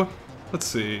to, let's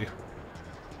see. We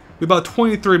have about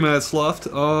 23 minutes left.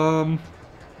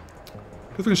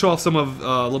 If we can show off some of,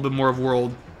 a little bit more of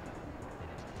World...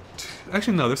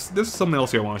 Actually, no, there's something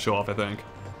else here I want to show off, I think.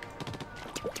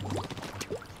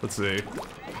 Let's see.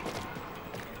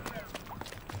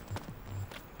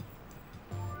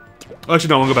 Actually,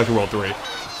 no, I'm gonna go back to World 3.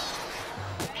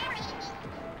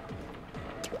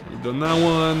 We've done that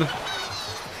one.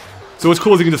 So what's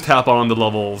cool is you can just tap on the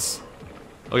levels.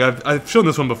 Like, I've shown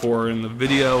this one before in the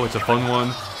video, it's a fun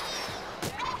one.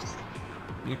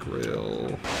 Make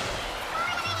rail...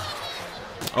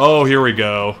 Oh, here we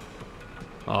go.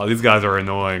 Oh, these guys are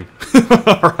annoying.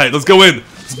 Alright, let's go in.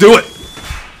 Let's do it!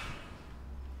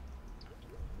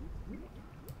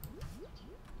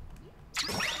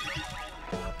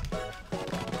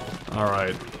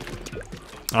 Alright.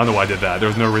 I don't know why I did that. There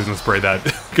was no reason to spray that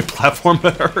good platform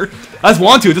there. I just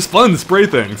want to. It's just fun to spray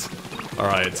things.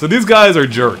 Alright, so these guys are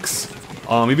jerks.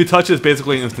 If you touch it, it's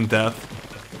basically instant death.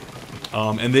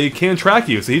 And they can track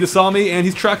you. So he just saw me, and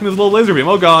he's tracking his little laser beam.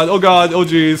 Oh god, oh god, oh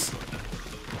jeez.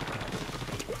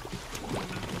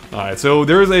 Alright, so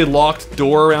there is a locked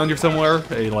door around here somewhere.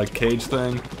 A, like, cage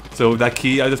thing. So that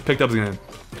key I just picked up is going to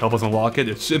help us unlock it.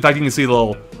 In fact, you can see the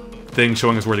little thing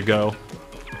showing us where to go.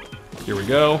 Here we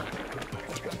go.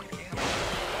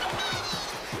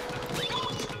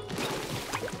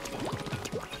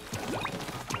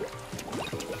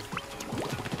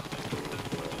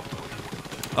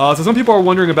 So some people are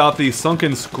wondering about the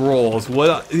sunken scrolls.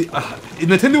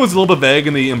 Nintendo was a little bit vague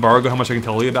in the embargo how much I can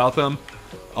tell you about them.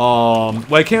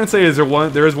 What I can say is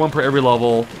there is one per every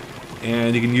level,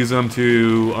 and you can use them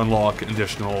to unlock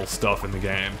additional stuff in the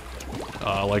game,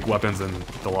 like weapons and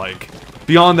the like.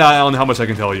 Beyond that, I don't know how much I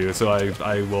can tell you, so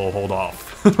I will hold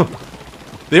off.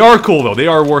 They are cool though. They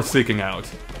are worth seeking out.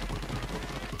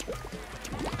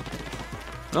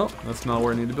 Oh, that's not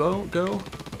where I need to go.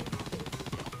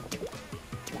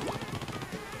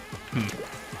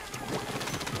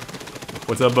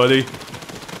 What's up, buddy?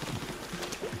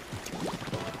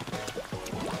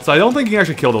 So I don't think you can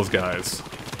actually kill those guys.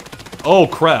 Oh,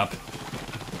 crap.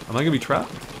 Am I gonna be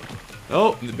trapped?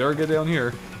 Oh, better get down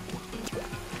here.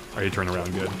 Alright, you turn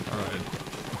around good. Alright.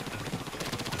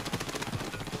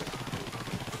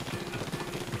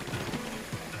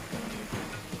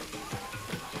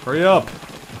 Hurry up!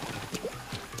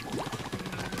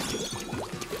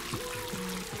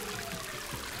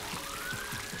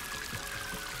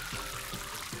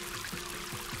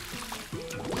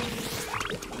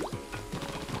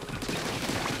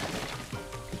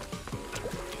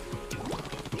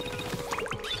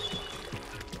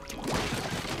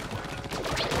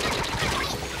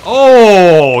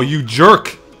 Oh, you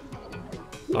jerk!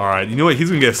 Alright, you know what? He's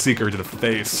gonna get a Seeker to the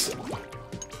face.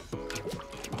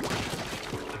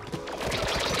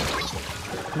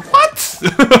 What?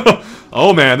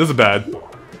 Oh man, this is bad.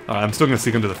 Alright, I'm still gonna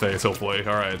Seek him to the face, hopefully.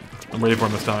 Alright, I'm ready for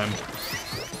him this time.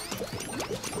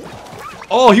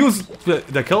 Oh, he was...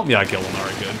 Did I kill him? Yeah, I killed him.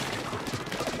 Alright, good.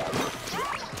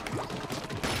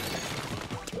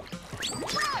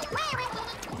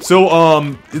 So,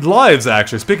 lives,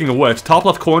 actually. Speaking of which, top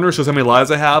left corner shows how many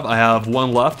lives I have. I have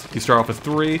 1 left. You start off with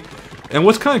 3. And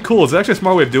what's kind of cool is it's actually a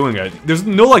smart way of doing it. There's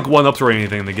no, like, 1-ups or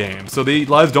anything in the game. So the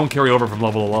lives don't carry over from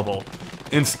level to level.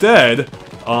 Instead,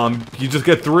 you just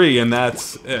get 3 and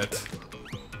that's it.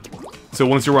 So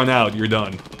once you run out, you're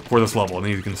done for this level. And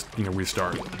then you can,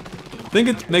 restart. I think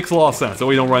it makes a lot of sense. That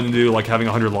way you don't run into, like, having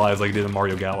 100 lives like you did in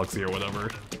Mario Galaxy or whatever.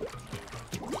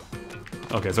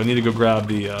 Okay, so I need to go grab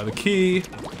the key.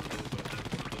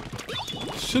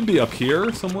 Should be up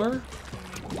here somewhere.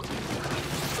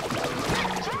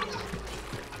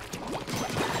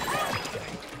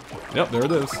 Yep, there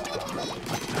it is.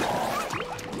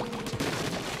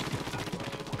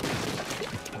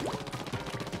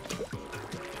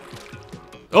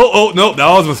 Oh, no, that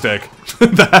was a mistake.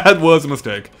 That was a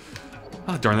mistake.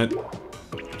 Ah, darn it.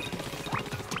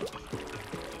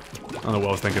 I don't know what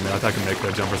I was thinking there. I thought I could make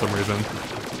that jump for some reason.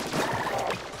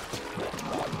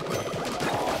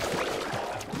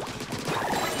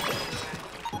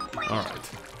 Alright.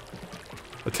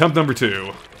 Attempt number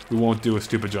 2. We won't do a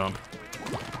stupid jump.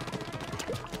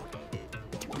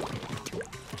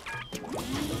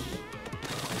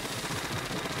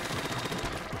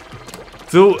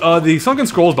 So, the sunken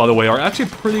scrolls, by the way, are actually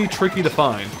pretty tricky to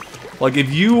find. Like,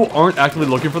 if you aren't actively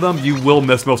looking for them, you will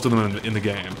miss most of them in the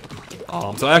game.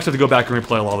 So I actually have to go back and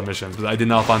replay a lot of the missions, but I did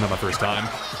not find them my first time.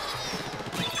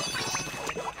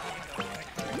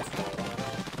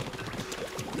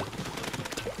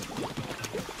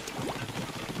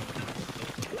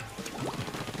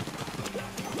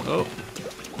 Oh.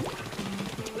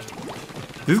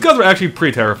 These guys are actually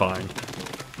pretty terrifying.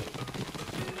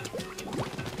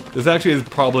 This actually is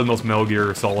probably the most Metal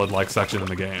Gear Solid-like section in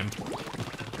the game.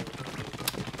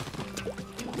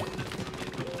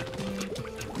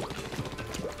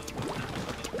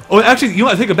 Oh, actually, you know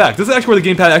what? I take it back. This is actually where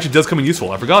the gamepad actually does come in useful.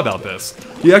 I forgot about this.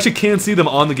 You actually can see them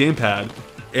on the gamepad,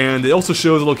 and it also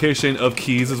shows the location of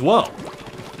keys as well.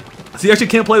 So you actually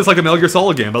can't play this like a Metal Gear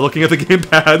Solid game by looking at the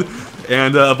gamepad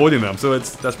and avoiding them. So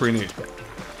that's pretty neat.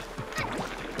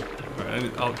 All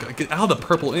right, I'll get out of the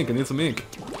purple ink. I need some ink.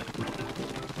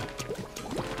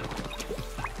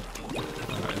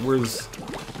 All right, where's...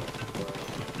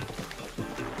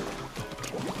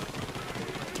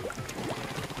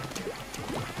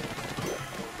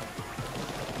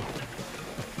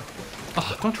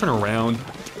 Oh, don't turn around.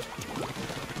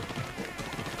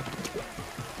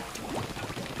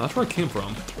 That's where I came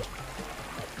from.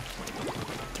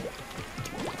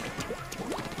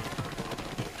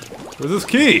 Where's this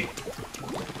key?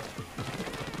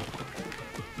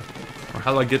 Or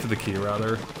how do I get to the key,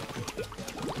 rather?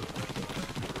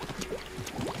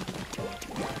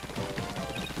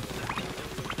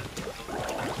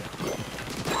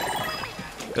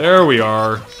 There we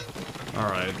are.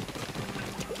 Alright.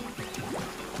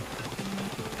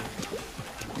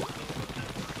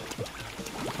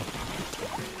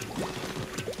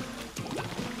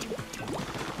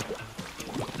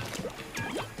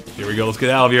 Here we go, let's get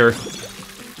out of here.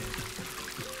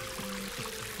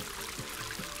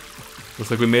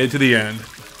 Looks like we made it to the end.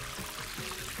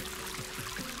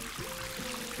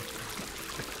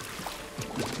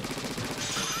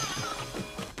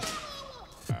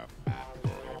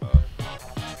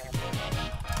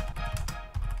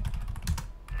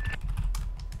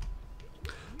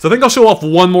 So I think I'll show off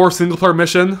one more single-player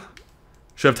mission.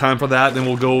 Should have time for that, then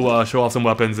we'll go show off some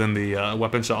weapons in the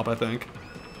weapon shop, I think.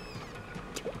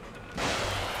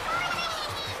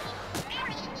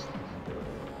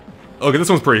 Okay, this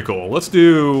one's pretty cool. Let's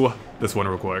do this one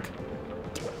real quick.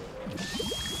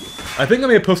 I think I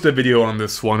may have posted a video on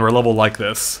this one, or a level like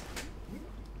this.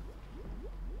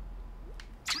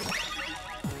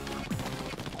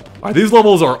 Alright, these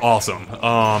levels are awesome,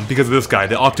 because of this guy,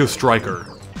 the Octo Striker.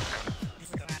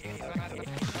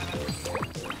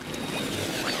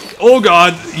 Oh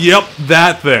god, yep,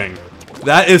 that thing.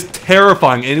 That is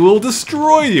terrifying, and it will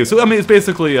destroy you. So, I mean, it's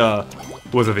basically,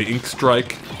 what was it, the Ink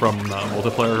Strike from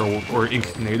multiplayer, or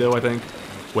Ink NATO, I think?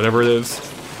 Whatever it is.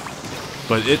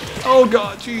 But it, oh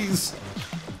god, jeez.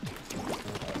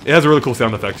 It has a really cool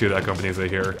sound effect, too, that accompanies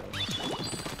it here.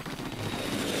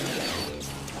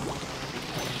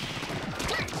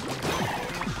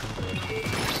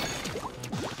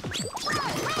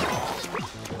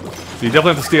 So you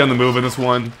definitely have to stay on the move in this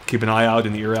one. Keep an eye out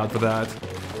and ear out for that.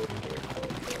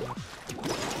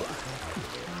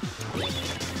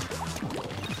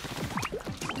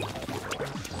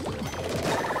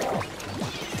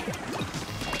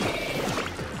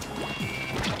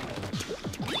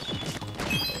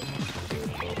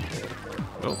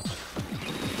 Oh.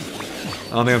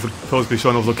 I don't think I'm supposed to be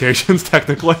showing those locations,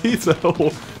 technically, so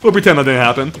we'll pretend that didn't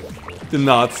happen. Did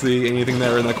not see anything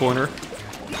there in that corner.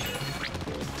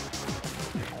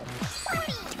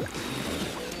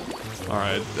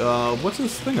 Alright, what's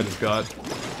this thing I just got?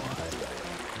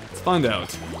 Let's find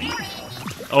out.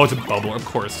 Oh, it's a bubbler, of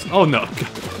course. Oh no.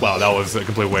 Wow, that was a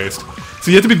complete waste.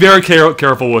 So you have to be very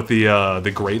careful with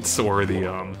the grates or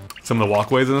the some of the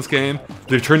walkways in this game.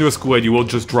 If you turn to a squid, you will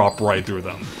just drop right through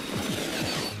them.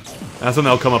 That's something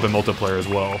that'll come up in multiplayer as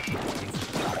well.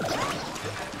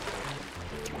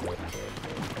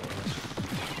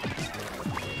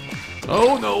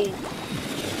 Oh no!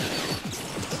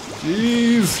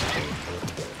 Jeez!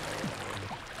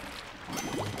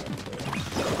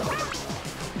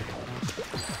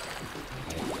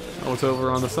 Oh, what's over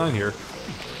on the sign here?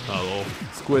 Oh, little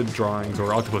squid drawings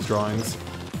or octopus drawings.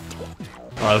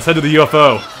 Alright, let's head to the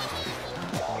UFO.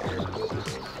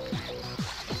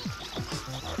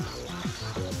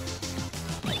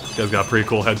 You guys got a pretty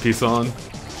cool headpiece on.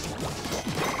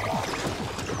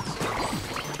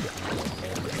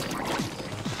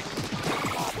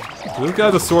 This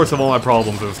guy's the source of all my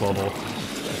problems in this level.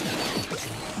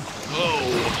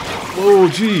 Whoa. Whoa,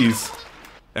 jeez.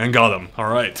 And got him.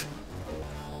 Alright.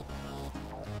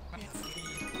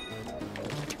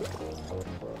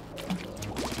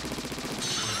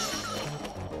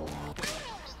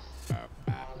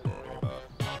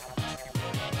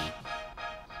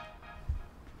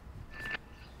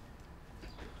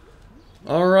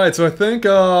 Alright, so I think,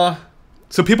 so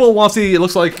people want to see, it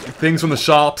looks like, things from the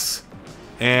shops,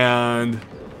 and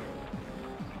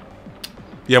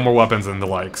yeah, more weapons and the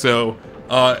like. So,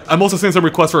 I'm also seeing some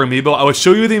requests for Amiibo. I would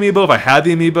show you the Amiibo if I had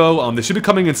the Amiibo. They should be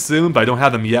coming in soon, but I don't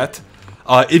have them yet.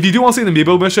 If you do want to see an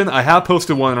Amiibo mission, I have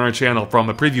posted one on our channel from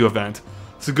a preview event.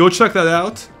 So go check that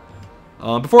out.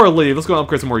 Before I leave, let's go and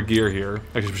upgrade some more gear here.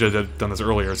 Actually, we should have done this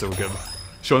earlier so we could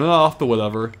show it off, but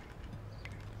whatever.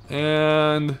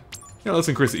 And yeah, let's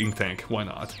increase the ink tank. Why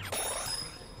not?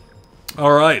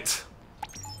 Alright.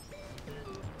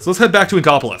 So let's head back to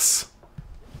Inkopolis.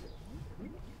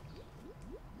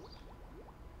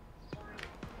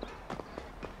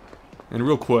 And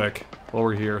real quick, while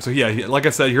we're here. So yeah, like I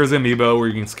said, here's the Amiibo where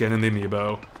you can scan in the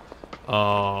Amiibo.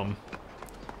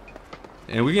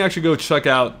 And we can actually go check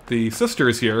out the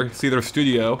sisters here, see their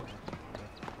studio.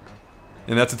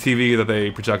 And that's a TV that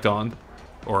they project on.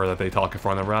 Or that they talk in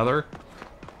front of, rather.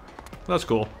 That's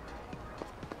cool.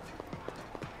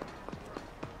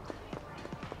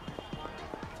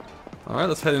 Alright,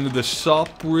 let's head into the shop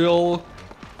real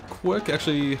quick.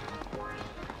 Actually,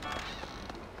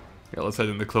 yeah, let's head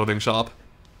into the clothing shop.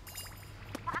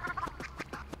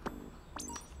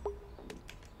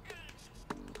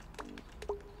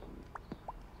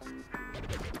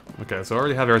 Okay, so I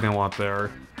already have everything I want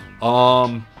there.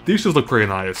 These shoes look pretty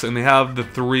nice, and they have the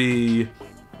 3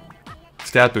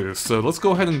 stat boosts, so let's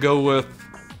go ahead and go with...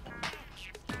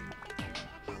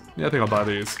 Yeah, I think I'll buy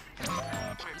these.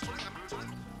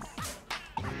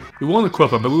 We won't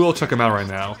equip them, but we will check them out right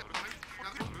now.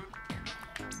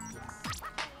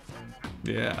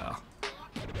 Yeah.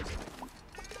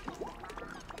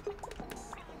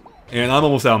 And I'm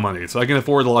almost out of money, so I can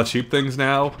afford a lot of cheap things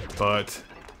now, but...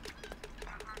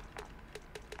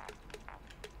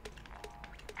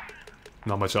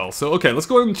 not much else. So, okay, let's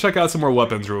go ahead and check out some more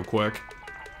weapons real quick.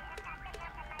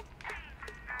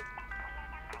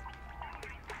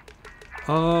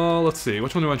 Let's see.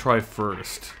 Which one do I want to try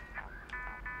first?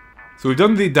 So we've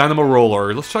done the Dynamo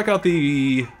Roller. Let's check out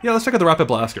the... yeah, let's check out the Rapid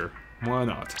Blaster. Why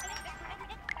not?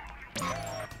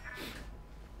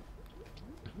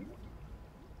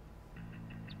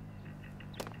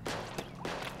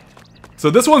 So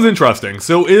this one's interesting.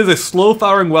 So it is a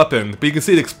slow-firing weapon, but you can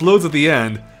see it explodes at the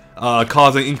end,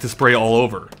 causing ink to spray all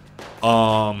over.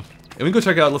 And we can go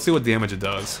check out, let's see what damage it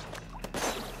does.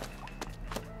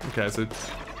 Okay, so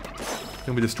it's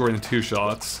gonna be destroyed in 2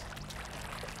 shots.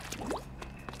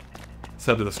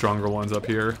 Except for the stronger ones up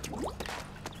here.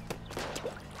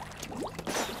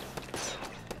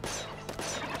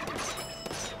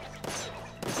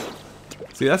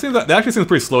 See, that actually seems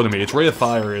pretty slow to me. Its rate of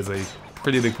fire is a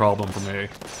pretty big problem for me.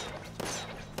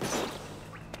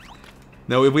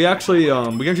 Now, if we can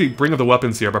actually bring up the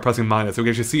weapons here by pressing minus, so we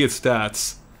can actually see its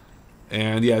stats.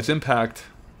 And yeah, its impact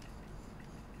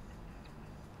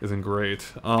isn't great.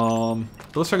 But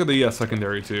let's check out the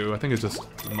secondary too. I think it's just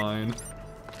mine.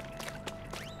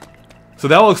 So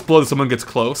that will explode if someone gets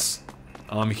close.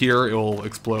 Here it will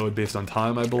explode based on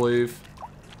time, I believe.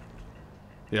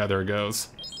 Yeah, there it goes.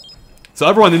 So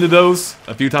I've run into those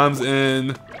a few times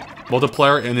in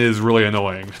multiplayer, and it is really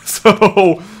annoying.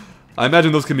 So I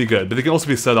imagine those can be good, but they can also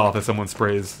be set off if someone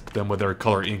sprays them with their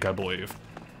color ink, I believe.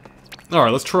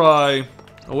 Alright, let's try...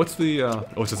 Oh, what's the... Oh,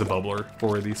 it's just a bubbler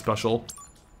for the special.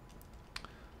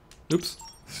 Oops.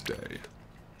 Stay.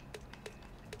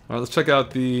 Alright, let's check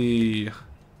out the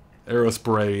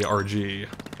Aerospray RG.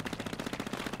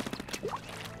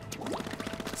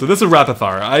 So this is rapid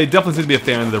fire. I definitely seem to be a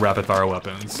fan of the rapid fire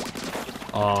weapons.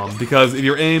 Because if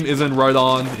your aim isn't right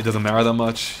on, it doesn't matter that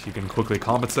much. You can quickly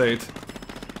compensate.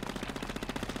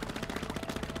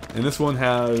 And this one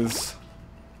has...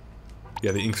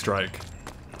 Yeah, the ink strike.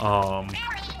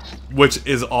 Which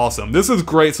is awesome. This is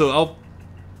great, so I'll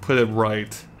put it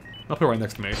right... I'll put it right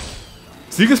next to me.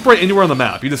 So you can spray anywhere on the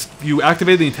map. You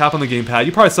activate it and you tap on the gamepad.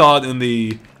 You probably saw it in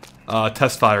the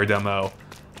test fire demo.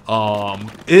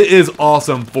 It is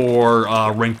awesome for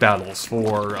ranked battles,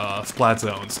 for splat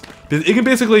zones. It can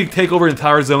basically take over an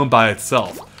entire zone by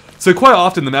itself. So quite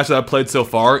often, the match that I've played so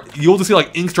far, you'll just see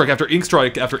like ink strike after ink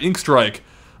strike after ink strike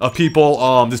of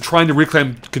people just trying to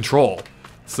reclaim control.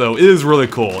 So it is really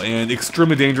cool and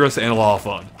extremely dangerous and a lot of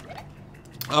fun.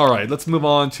 Alright, let's move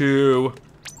on to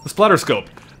the splatter scope.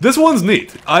 This one's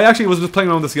neat. I actually was just playing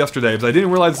around with this yesterday, but I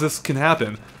didn't realize this can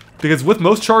happen. Because with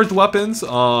most charged weapons, but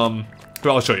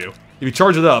I'll show you. If you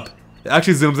charge it up, it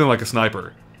actually zooms in like a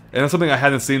sniper. And that's something I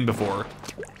hadn't seen before.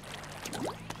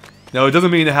 Now, it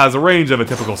doesn't mean it has a range of a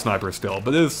typical sniper still,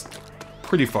 but it is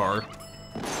pretty far.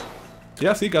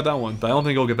 Yeah, see, got that one. But I don't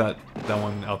think you'll get that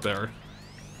one out there.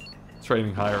 Let's try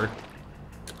aiming higher.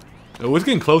 It was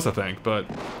getting close, I think, but...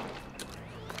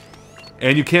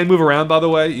 And you can move around, by the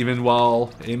way, even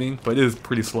while aiming, but it is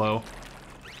pretty slow.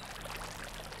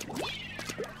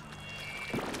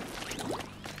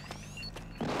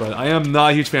 But I am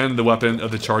not a huge fan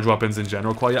of the charge weapons in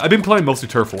general quite yet. I've been playing mostly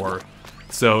Turf War,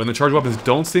 so, and the charge weapons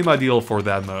don't seem ideal for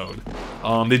that mode.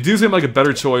 They do seem like a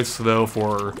better choice, though,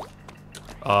 for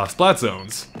splat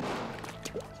zones,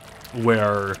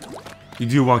 where you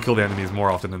do want to kill the enemies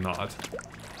more often than not.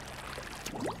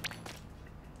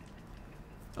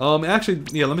 Actually,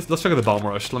 yeah, let's check out the bomb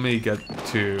rush. Let me cover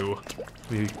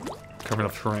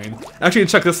enough terrain. Actually,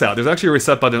 check this out. There's actually a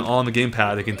reset button on the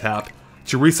gamepad you can tap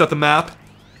to reset the map.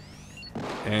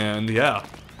 And yeah,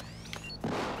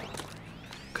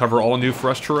 cover all new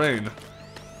fresh terrain.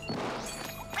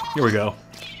 Here we go.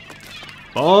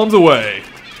 Bombs away.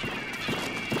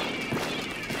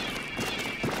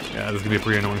 Yeah, this is gonna be a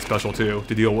pretty annoying special too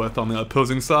to deal with on the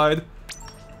opposing side.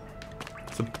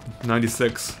 It's a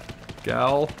 96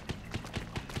 gal.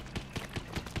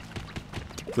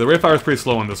 So the rate of fire is pretty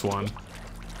slow on this one,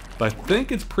 but I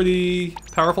think it's pretty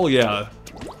powerful. Yeah.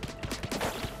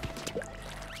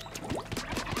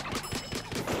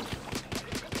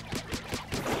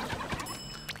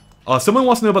 Someone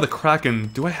wants to know about the Kraken.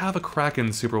 Do I have a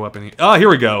Kraken super weapon? Ah, here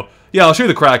we go. Yeah, I'll show you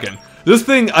the Kraken. This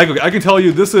thing, I can tell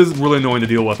you, this is really annoying to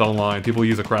deal with online. People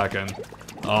use a Kraken.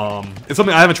 It's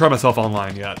something I haven't tried myself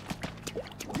online yet.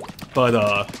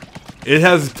 But, it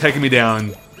has taken me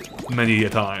down many a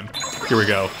time. Here we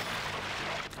go.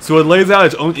 So it lays out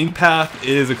its own ink path.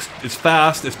 It's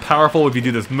fast, it's powerful. If you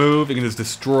do this move, it can just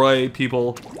destroy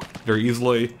people very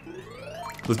easily.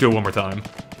 Let's do it one more time.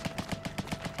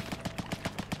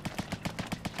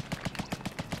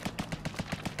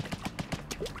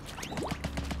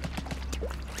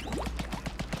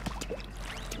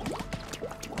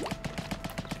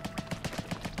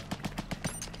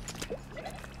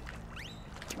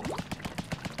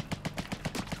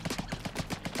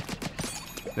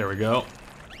 There we go.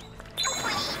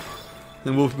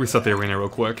 Then we'll reset the arena real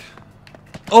quick.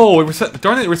 Oh, it reset.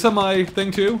 Darn it, it reset my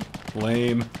thing too?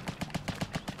 Lame.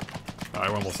 Alright,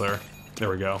 we're almost there. There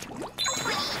we go.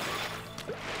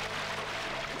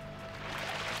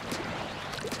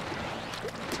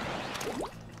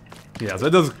 Yeah, so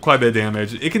it does quite a bit of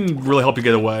damage. It can really help you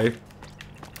get away.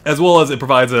 As well as it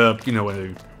provides a, you know,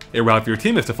 a a route for your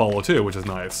teammates to follow too, which is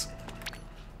nice.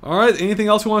 Alright, anything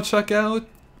else you want to check out?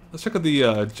 Let's check out the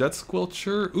Jet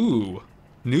Squelcher. Ooh,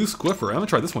 new Squiffer. I'm gonna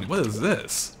try this one. What is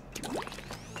this?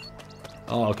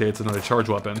 Oh, okay, it's another charge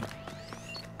weapon.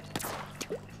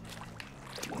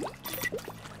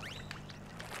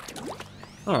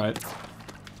 Alright.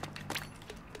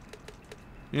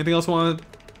 Anything else you want?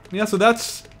 Yeah, so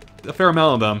that's a fair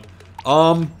amount of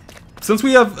them. Since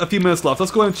we have a few minutes left,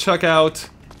 let's go ahead and check out...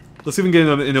 Let's see if we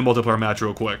can get into a multiplayer match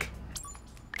real quick.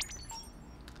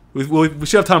 We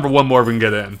should have time for one more if we can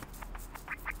get in.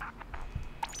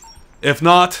 If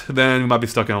not, then we might be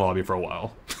stuck in a lobby for a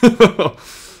while.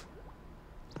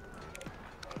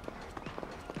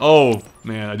 Oh,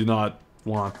 man, I do not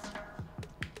want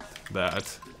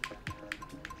that.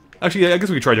 Actually, I guess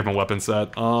we could try a different weapon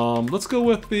set. Let's go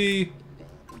with the...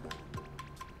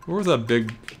 Where was that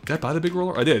big... Did I buy the big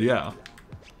roller? I did, yeah.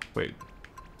 Wait.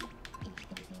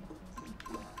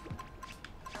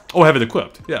 Oh, I have it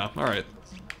equipped. Yeah, alright.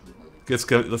 Let's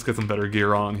get some better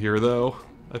gear on here, though,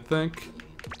 I think.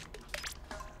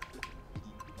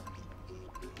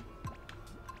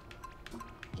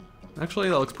 Actually,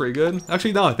 that looks pretty good.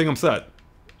 Actually, no, I think I'm set.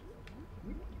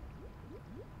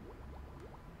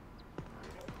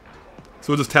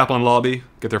 So we'll just tap on lobby,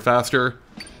 get there faster,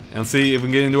 and see if we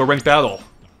can get into a ranked battle.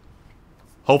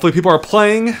 Hopefully people are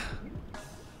playing. I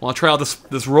want to try out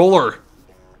this roller.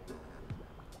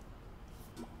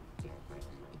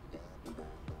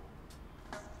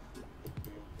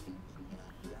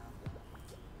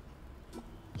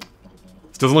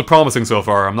 This doesn't look promising so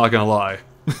far, I'm not gonna lie.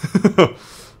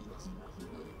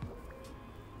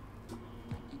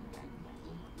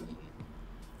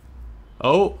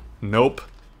 Oh, nope.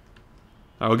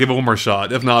 I'll give it one more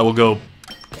shot. If not, we'll go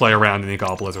play around in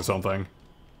Ecopolis or something.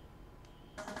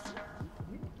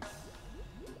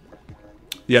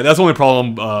 Yeah, that's the only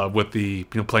problem with the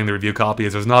playing the review copy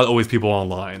is there's not always people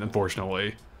online,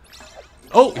 unfortunately.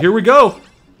 Oh, here we go.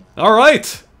 All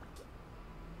right.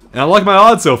 And I like my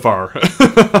odds so far.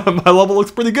 My level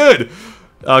looks pretty good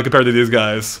compared to these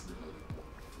guys.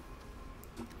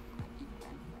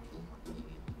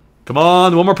 Come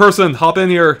on, one more person, hop in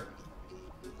here.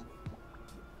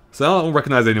 So I don't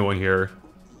recognize anyone here.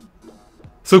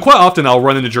 So quite often I'll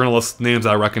run into journalists' names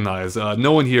I recognize.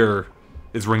 No one here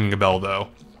is ringing a bell, though.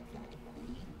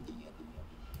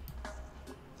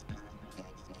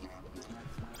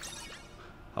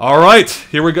 Alright,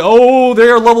 here we go. Oh, they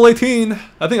are level 18.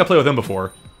 I think I played with him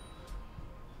before.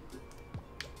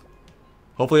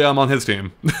 Hopefully I'm on his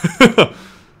team.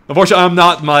 Unfortunately, I'm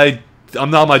not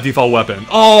my default weapon.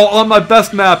 Oh, on my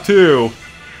best map, too.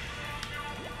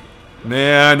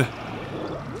 Man.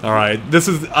 Alright, this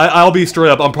is... I'll be straight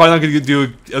up. I'm probably not going to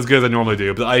do as good as I normally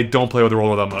do, but I don't play with the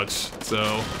roller that much, so...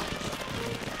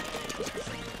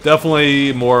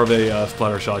 Definitely more of a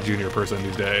Splattershot Junior person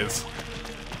these days.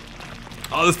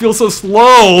 Oh, this feels so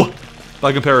slow!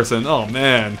 By comparison. Oh,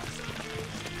 man.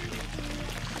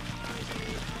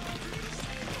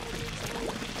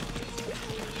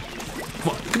 Come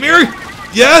on, come here!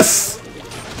 Yes!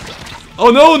 Oh,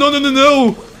 no, no, no, no,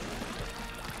 no!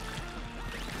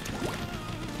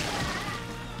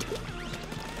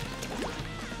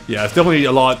 Yeah, it's definitely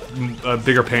a lot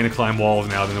bigger pain to climb walls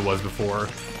now than it was before.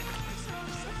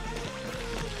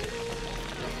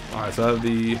 Alright, so I have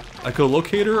the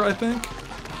echolocator, I think.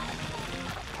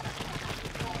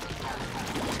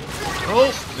 Oh,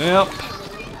 yep.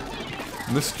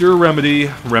 Mr. Remedy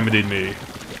remedied me.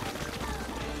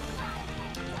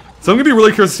 So I'm gonna be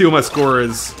really curious to see what my score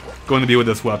is going to be with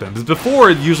this weapon. Because before,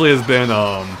 it usually has been,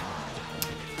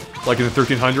 like in the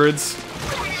 1300s.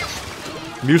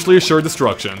 Mutually assured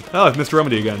destruction. Oh, I've missed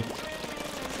Remedy again.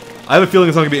 I have a feeling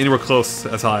it's not gonna be anywhere close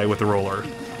as high with the roller.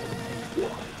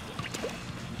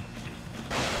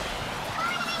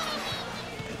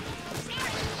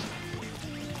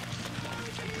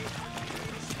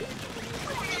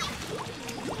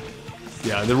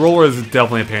 Yeah, the roller is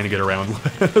definitely a pain to get around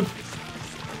with.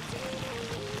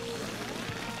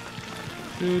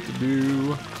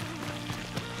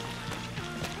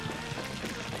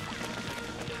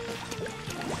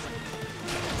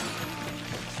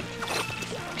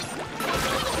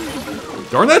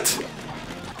 Darn it!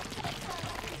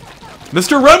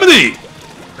 Mr. Remedy!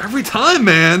 Every time,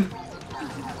 man!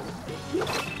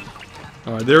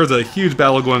 Alright, there's a huge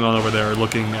battle going on over there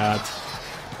looking at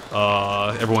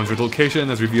everyone's location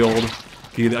as revealed.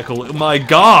 Oh my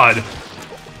god!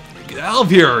 Get out of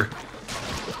here!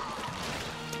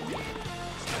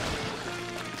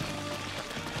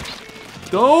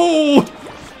 No!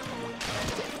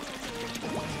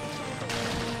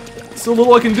 So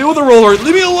little I can do with the roller.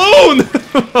 Leave me alone!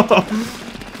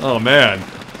 Oh man.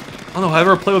 I don't know if I've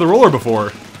ever played with a roller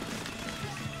before.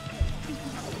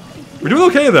 We're doing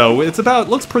okay though. It's about,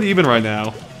 looks pretty even right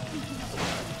now.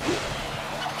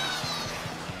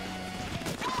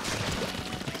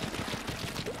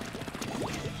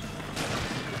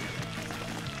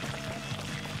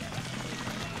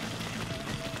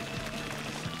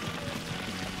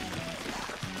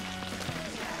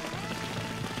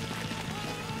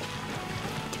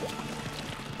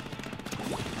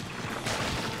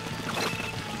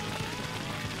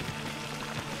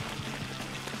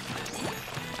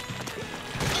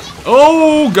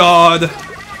 Oh god!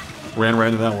 Ran right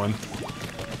into that one.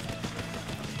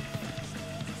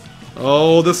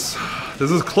 Oh, this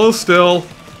is close still.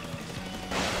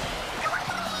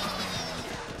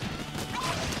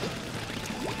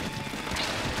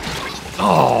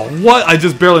 Oh, what? I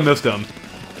just barely missed him.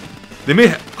 They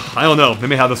may, I don't know. They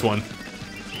may have this one.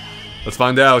 Let's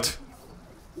find out.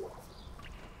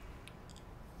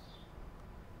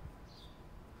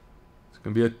 It's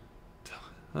gonna be a.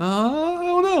 I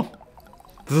don't know.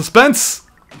 The suspense.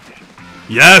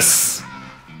 Yes.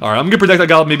 All right, I'm gonna predict I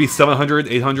got maybe 700,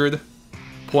 800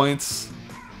 points.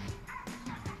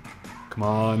 Come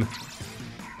on.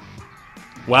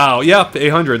 Wow. Yeah,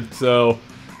 800. So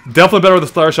definitely better with the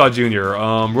Splatter Shot Junior.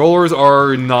 Rollers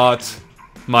are not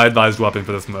my advised weapon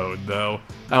for this mode, though.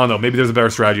 I don't know. Maybe there's a better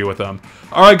strategy with them.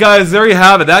 All right, guys. There you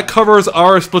have it. That covers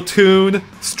our Splatoon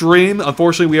stream.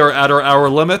 Unfortunately, we are at our hour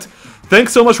limit.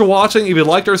 Thanks so much for watching. If you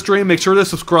liked our stream, make sure to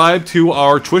subscribe to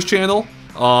our Twitch channel.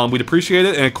 We'd appreciate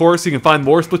it. And of course, you can find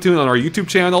more Splatoon on our YouTube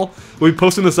channel. We'll be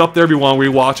posting this up there if you want to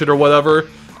rewatch it or whatever.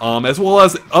 As well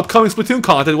as upcoming Splatoon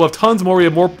content. We'll have tons more. We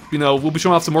have more, we'll be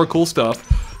showing off some more cool stuff.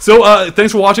 So,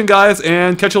 thanks for watching, guys,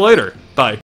 and catch you later.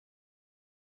 Bye.